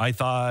you, I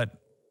thought,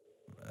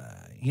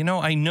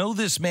 I know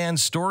this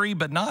man's story,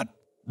 but not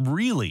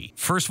really.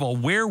 First of all,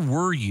 where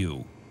were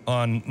you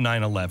on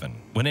 9/11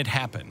 when it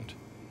happened?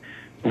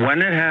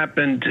 When it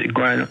happened,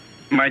 Glenn,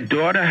 my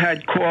daughter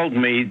had called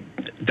me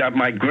that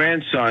my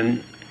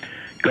grandson,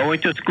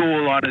 going to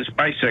school on his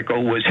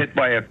bicycle, was hit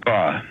by a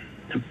car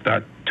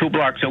about 2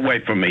 blocks away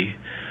from me.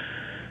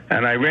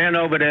 And I ran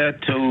over there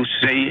to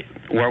see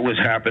what was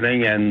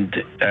happening, and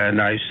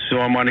I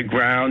saw him on the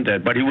ground,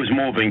 but he was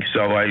moving,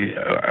 so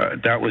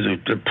that was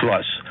a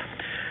plus.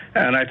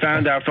 And I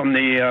found out from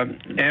the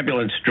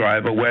ambulance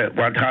driver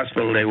what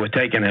hospital they were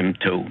taking him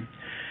to.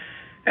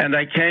 And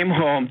I came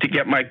home to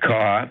get my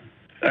car.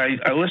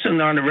 I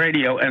listened on the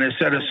radio, and it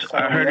said,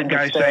 I heard a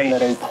guy say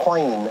that a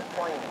plane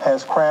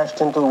has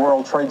crashed into the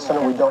World Trade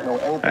Center. We don't know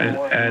anything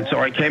more. And so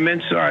I came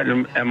inside,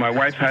 and my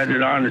wife had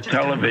it on the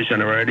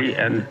television already,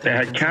 and they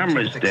had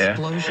cameras there.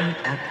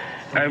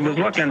 I was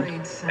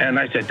looking, and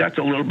I said, that's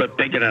a little bit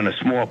bigger than a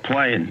small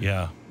plane.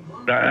 Yeah.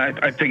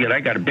 I figured I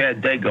got a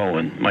bad day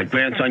going. My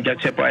grandson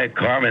gets hit by a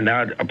car, and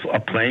now a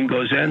plane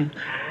goes in.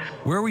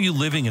 Where were you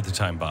living at the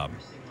time, Bob?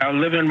 I was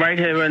living right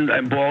here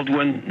in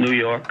Baldwin, New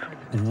York.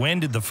 When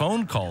did the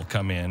phone call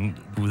come in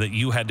that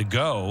you had to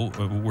go?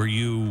 Were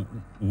you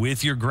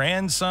with your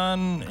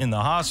grandson in the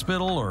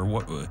hospital, or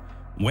what?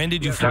 When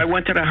did you? So I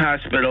went to the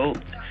hospital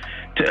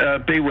to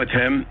be with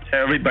him.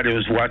 Everybody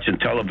was watching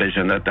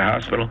television at the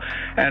hospital,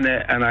 and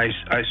I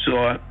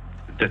saw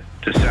the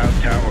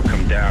South Tower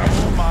come down.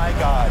 Oh my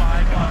God.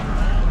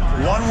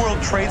 One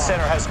World Trade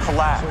Center has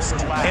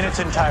collapsed in its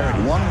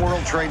entirety. One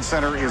World Trade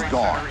Center is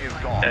gone.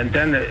 And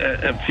then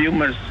a few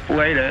minutes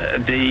later,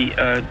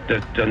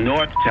 the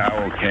North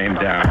Tower came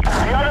down. The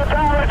other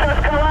tower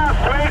just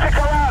collapsed. Ready to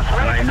collapse.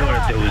 And I knew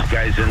that there was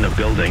guys in the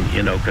building,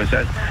 because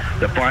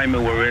the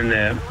firemen were in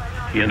there.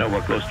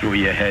 What goes through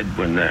your head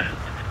when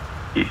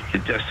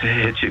it just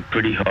hits you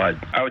pretty hard.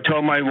 I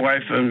told my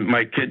wife and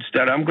my kids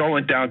that I'm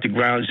going down to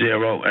ground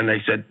zero, and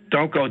they said,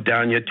 don't go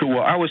down, you're too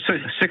old. I was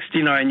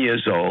 69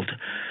 years old,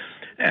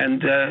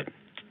 and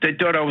they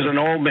thought I was an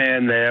old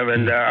man there,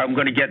 and I'm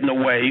going to get in the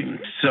way,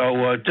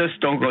 so just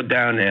don't go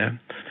down there.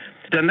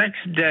 The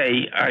next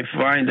day, I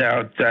find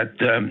out that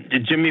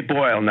Jimmy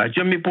Boyle, now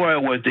Jimmy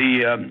Boyle was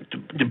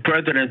the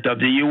president of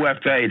the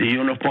UFA, the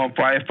Uniformed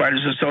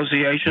Firefighters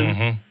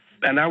Association,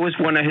 and I was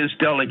one of his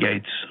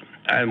delegates.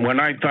 And when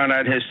I found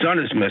out his son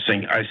is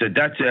missing, I said,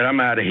 that's it, I'm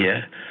out of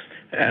here.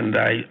 And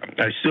I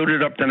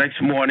suited up the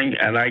next morning,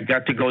 and I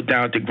got to go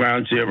down to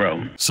ground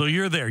zero. So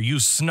you're there. You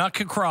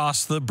snuck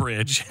across the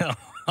bridge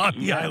on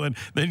the island.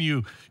 Then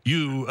you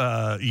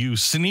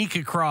sneak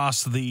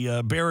across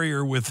the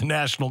barrier with the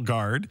National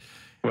Guard.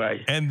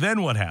 Right. And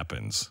then what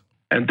happens?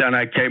 And then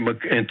I came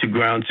into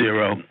ground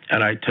zero,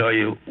 and I tell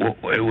you,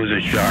 it was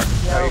a shock.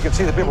 Now you can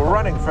see the people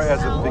running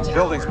as the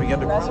buildings begin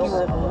to crumble.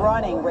 Rescuers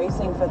running,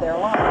 racing for their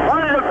lives.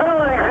 One of the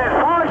buildings is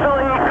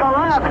partially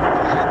collapsed.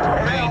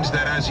 It remains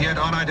that as yet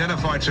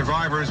unidentified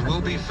survivors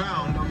will be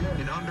found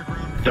in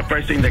underground. The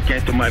first thing that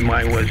came to my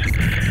mind was,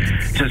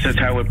 this is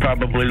how it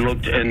probably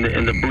looked in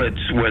the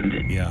Blitz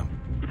when... Yeah.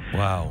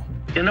 Wow.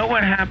 You know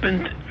what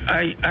happened?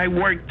 I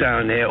worked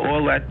down there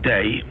all that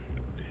day.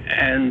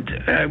 And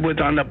I was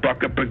on the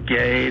bucket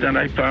brigade, and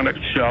I found a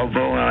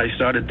shovel, and I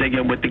started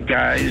digging with the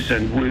guys,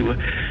 and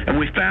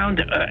we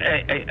found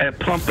a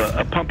pumper.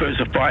 A pumper is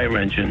a fire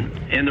engine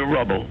in the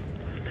rubble,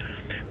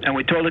 and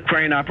we told the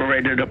crane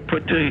operator to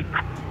put the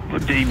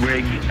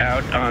rig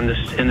out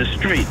in the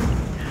street,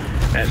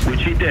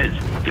 which he did.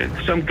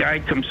 Some guy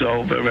comes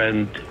over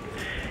and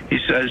he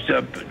says,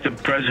 "The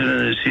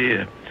president is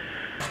here."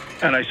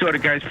 And I saw the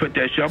guys put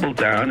their shovel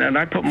down, and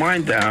I put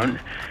mine down,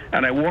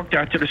 and I walked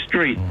out to the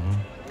street.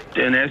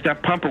 And there's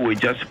that pumper we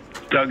just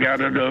dug out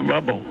of the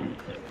rubble.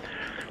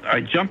 I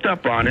jumped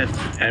up on it,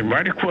 and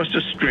right across the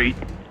street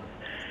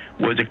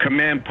was a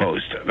command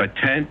post, a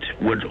tent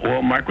with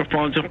all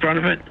microphones in front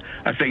of it.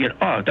 I figured,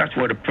 oh, that's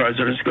where the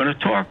president's going to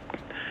talk.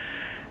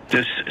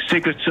 This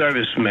Secret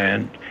Service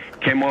man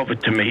came over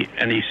to me,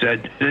 and he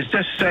said, is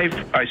this safe?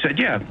 I said,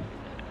 yeah.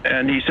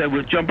 And he said,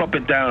 well, jump up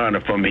and down on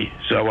it for me.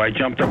 So I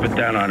jumped up and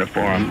down on it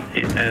for him.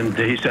 And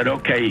he said,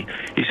 okay.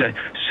 He said,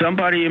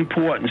 somebody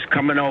important's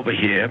coming over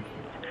here.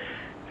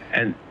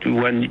 And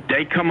when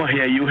they come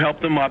here, you help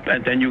them up,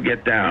 and then you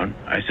get down.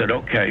 I said,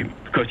 okay,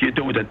 because you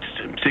do what the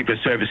Secret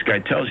Service guy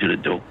tells you to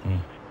do.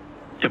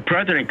 The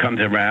president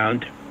comes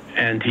around,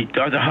 and he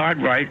does a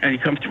hard right, and he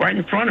comes right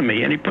in front of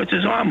me, and he puts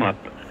his arm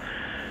up.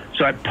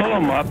 So I pull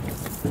him up,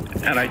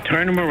 and I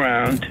turn him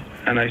around,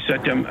 and I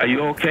said to him, are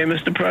you okay,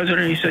 Mr.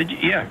 President? He said,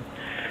 yeah.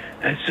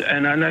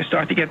 And then I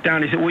start to get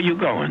down. He said, where are you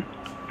going?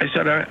 I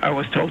said, I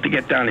was told to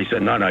get down. He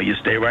said, no, you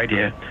stay right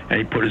here. And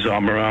he put his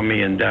arm around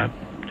me, and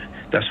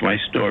that's my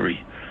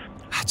story.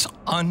 That's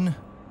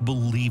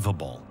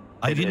unbelievable.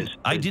 I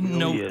didn't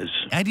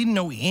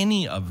know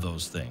any of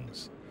those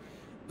things.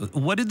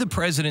 What did the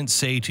president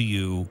say to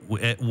you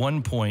at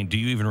one point? Do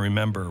you even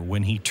remember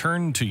when he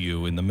turned to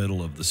you in the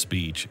middle of the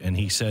speech and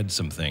he said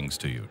some things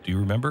to you? Do you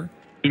remember?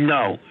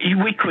 No,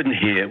 we couldn't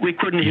hear. We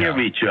couldn't hear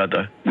each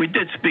other. We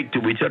did speak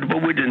to each other,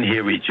 but we didn't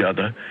hear each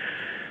other.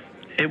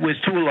 It was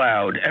too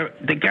loud.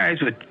 The guys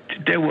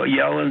they were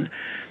yelling.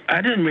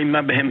 I didn't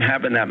remember him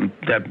having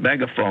that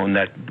megaphone,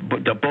 the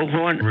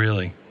bullhorn.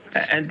 Really?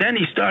 And then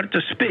he started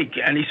to speak,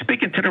 and he's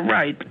speaking to the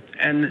right,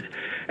 and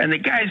the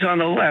guys on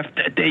the left,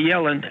 they're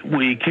yelling,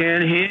 "We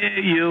can't hear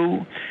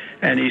you."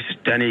 And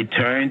then he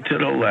turned to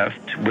the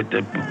left with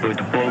the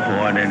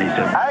bullhorn, and he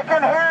said, I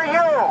can hear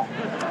you.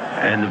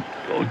 And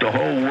the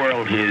whole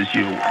world hears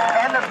you.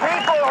 And the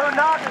people who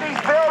knocked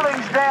these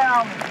buildings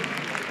down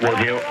will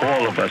hear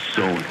all of us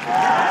soon.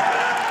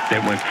 They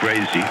went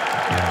crazy.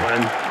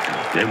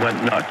 They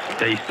went nuts.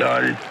 They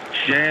started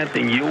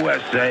chanting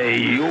USA,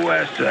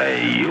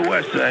 USA,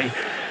 USA.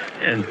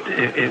 And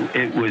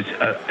it was,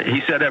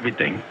 he said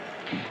everything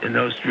in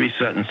those 3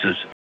 sentences.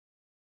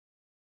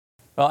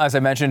 Well, as I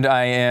mentioned,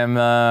 I am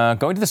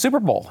going to the Super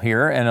Bowl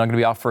here, and I'm going to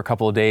be off for a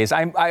couple of days.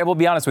 I will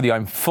be honest with you,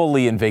 I'm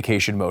fully in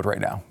vacation mode right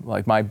now.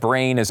 Like, my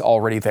brain is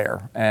already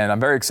there, and I'm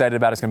very excited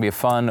about it. It's going to be a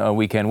fun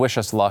weekend. Wish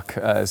us luck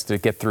as to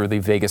get through the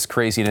Vegas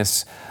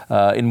craziness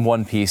in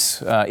one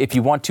piece. If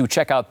you want to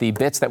check out the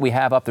bits that we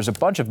have up, there's a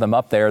bunch of them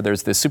up there.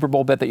 There's the Super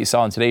Bowl bit that you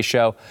saw in today's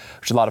show,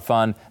 which is a lot of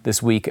fun.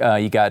 This week,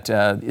 you got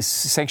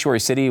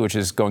Sanctuary City, which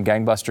is going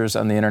gangbusters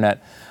on the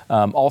internet.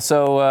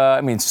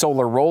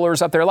 Solar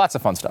rollers up there, lots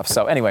of fun stuff.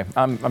 So anyway,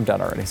 I'm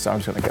done already, so I'm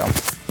just going to go.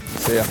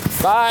 See ya.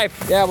 Bye.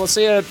 Yeah, we'll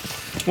see you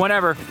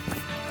whenever.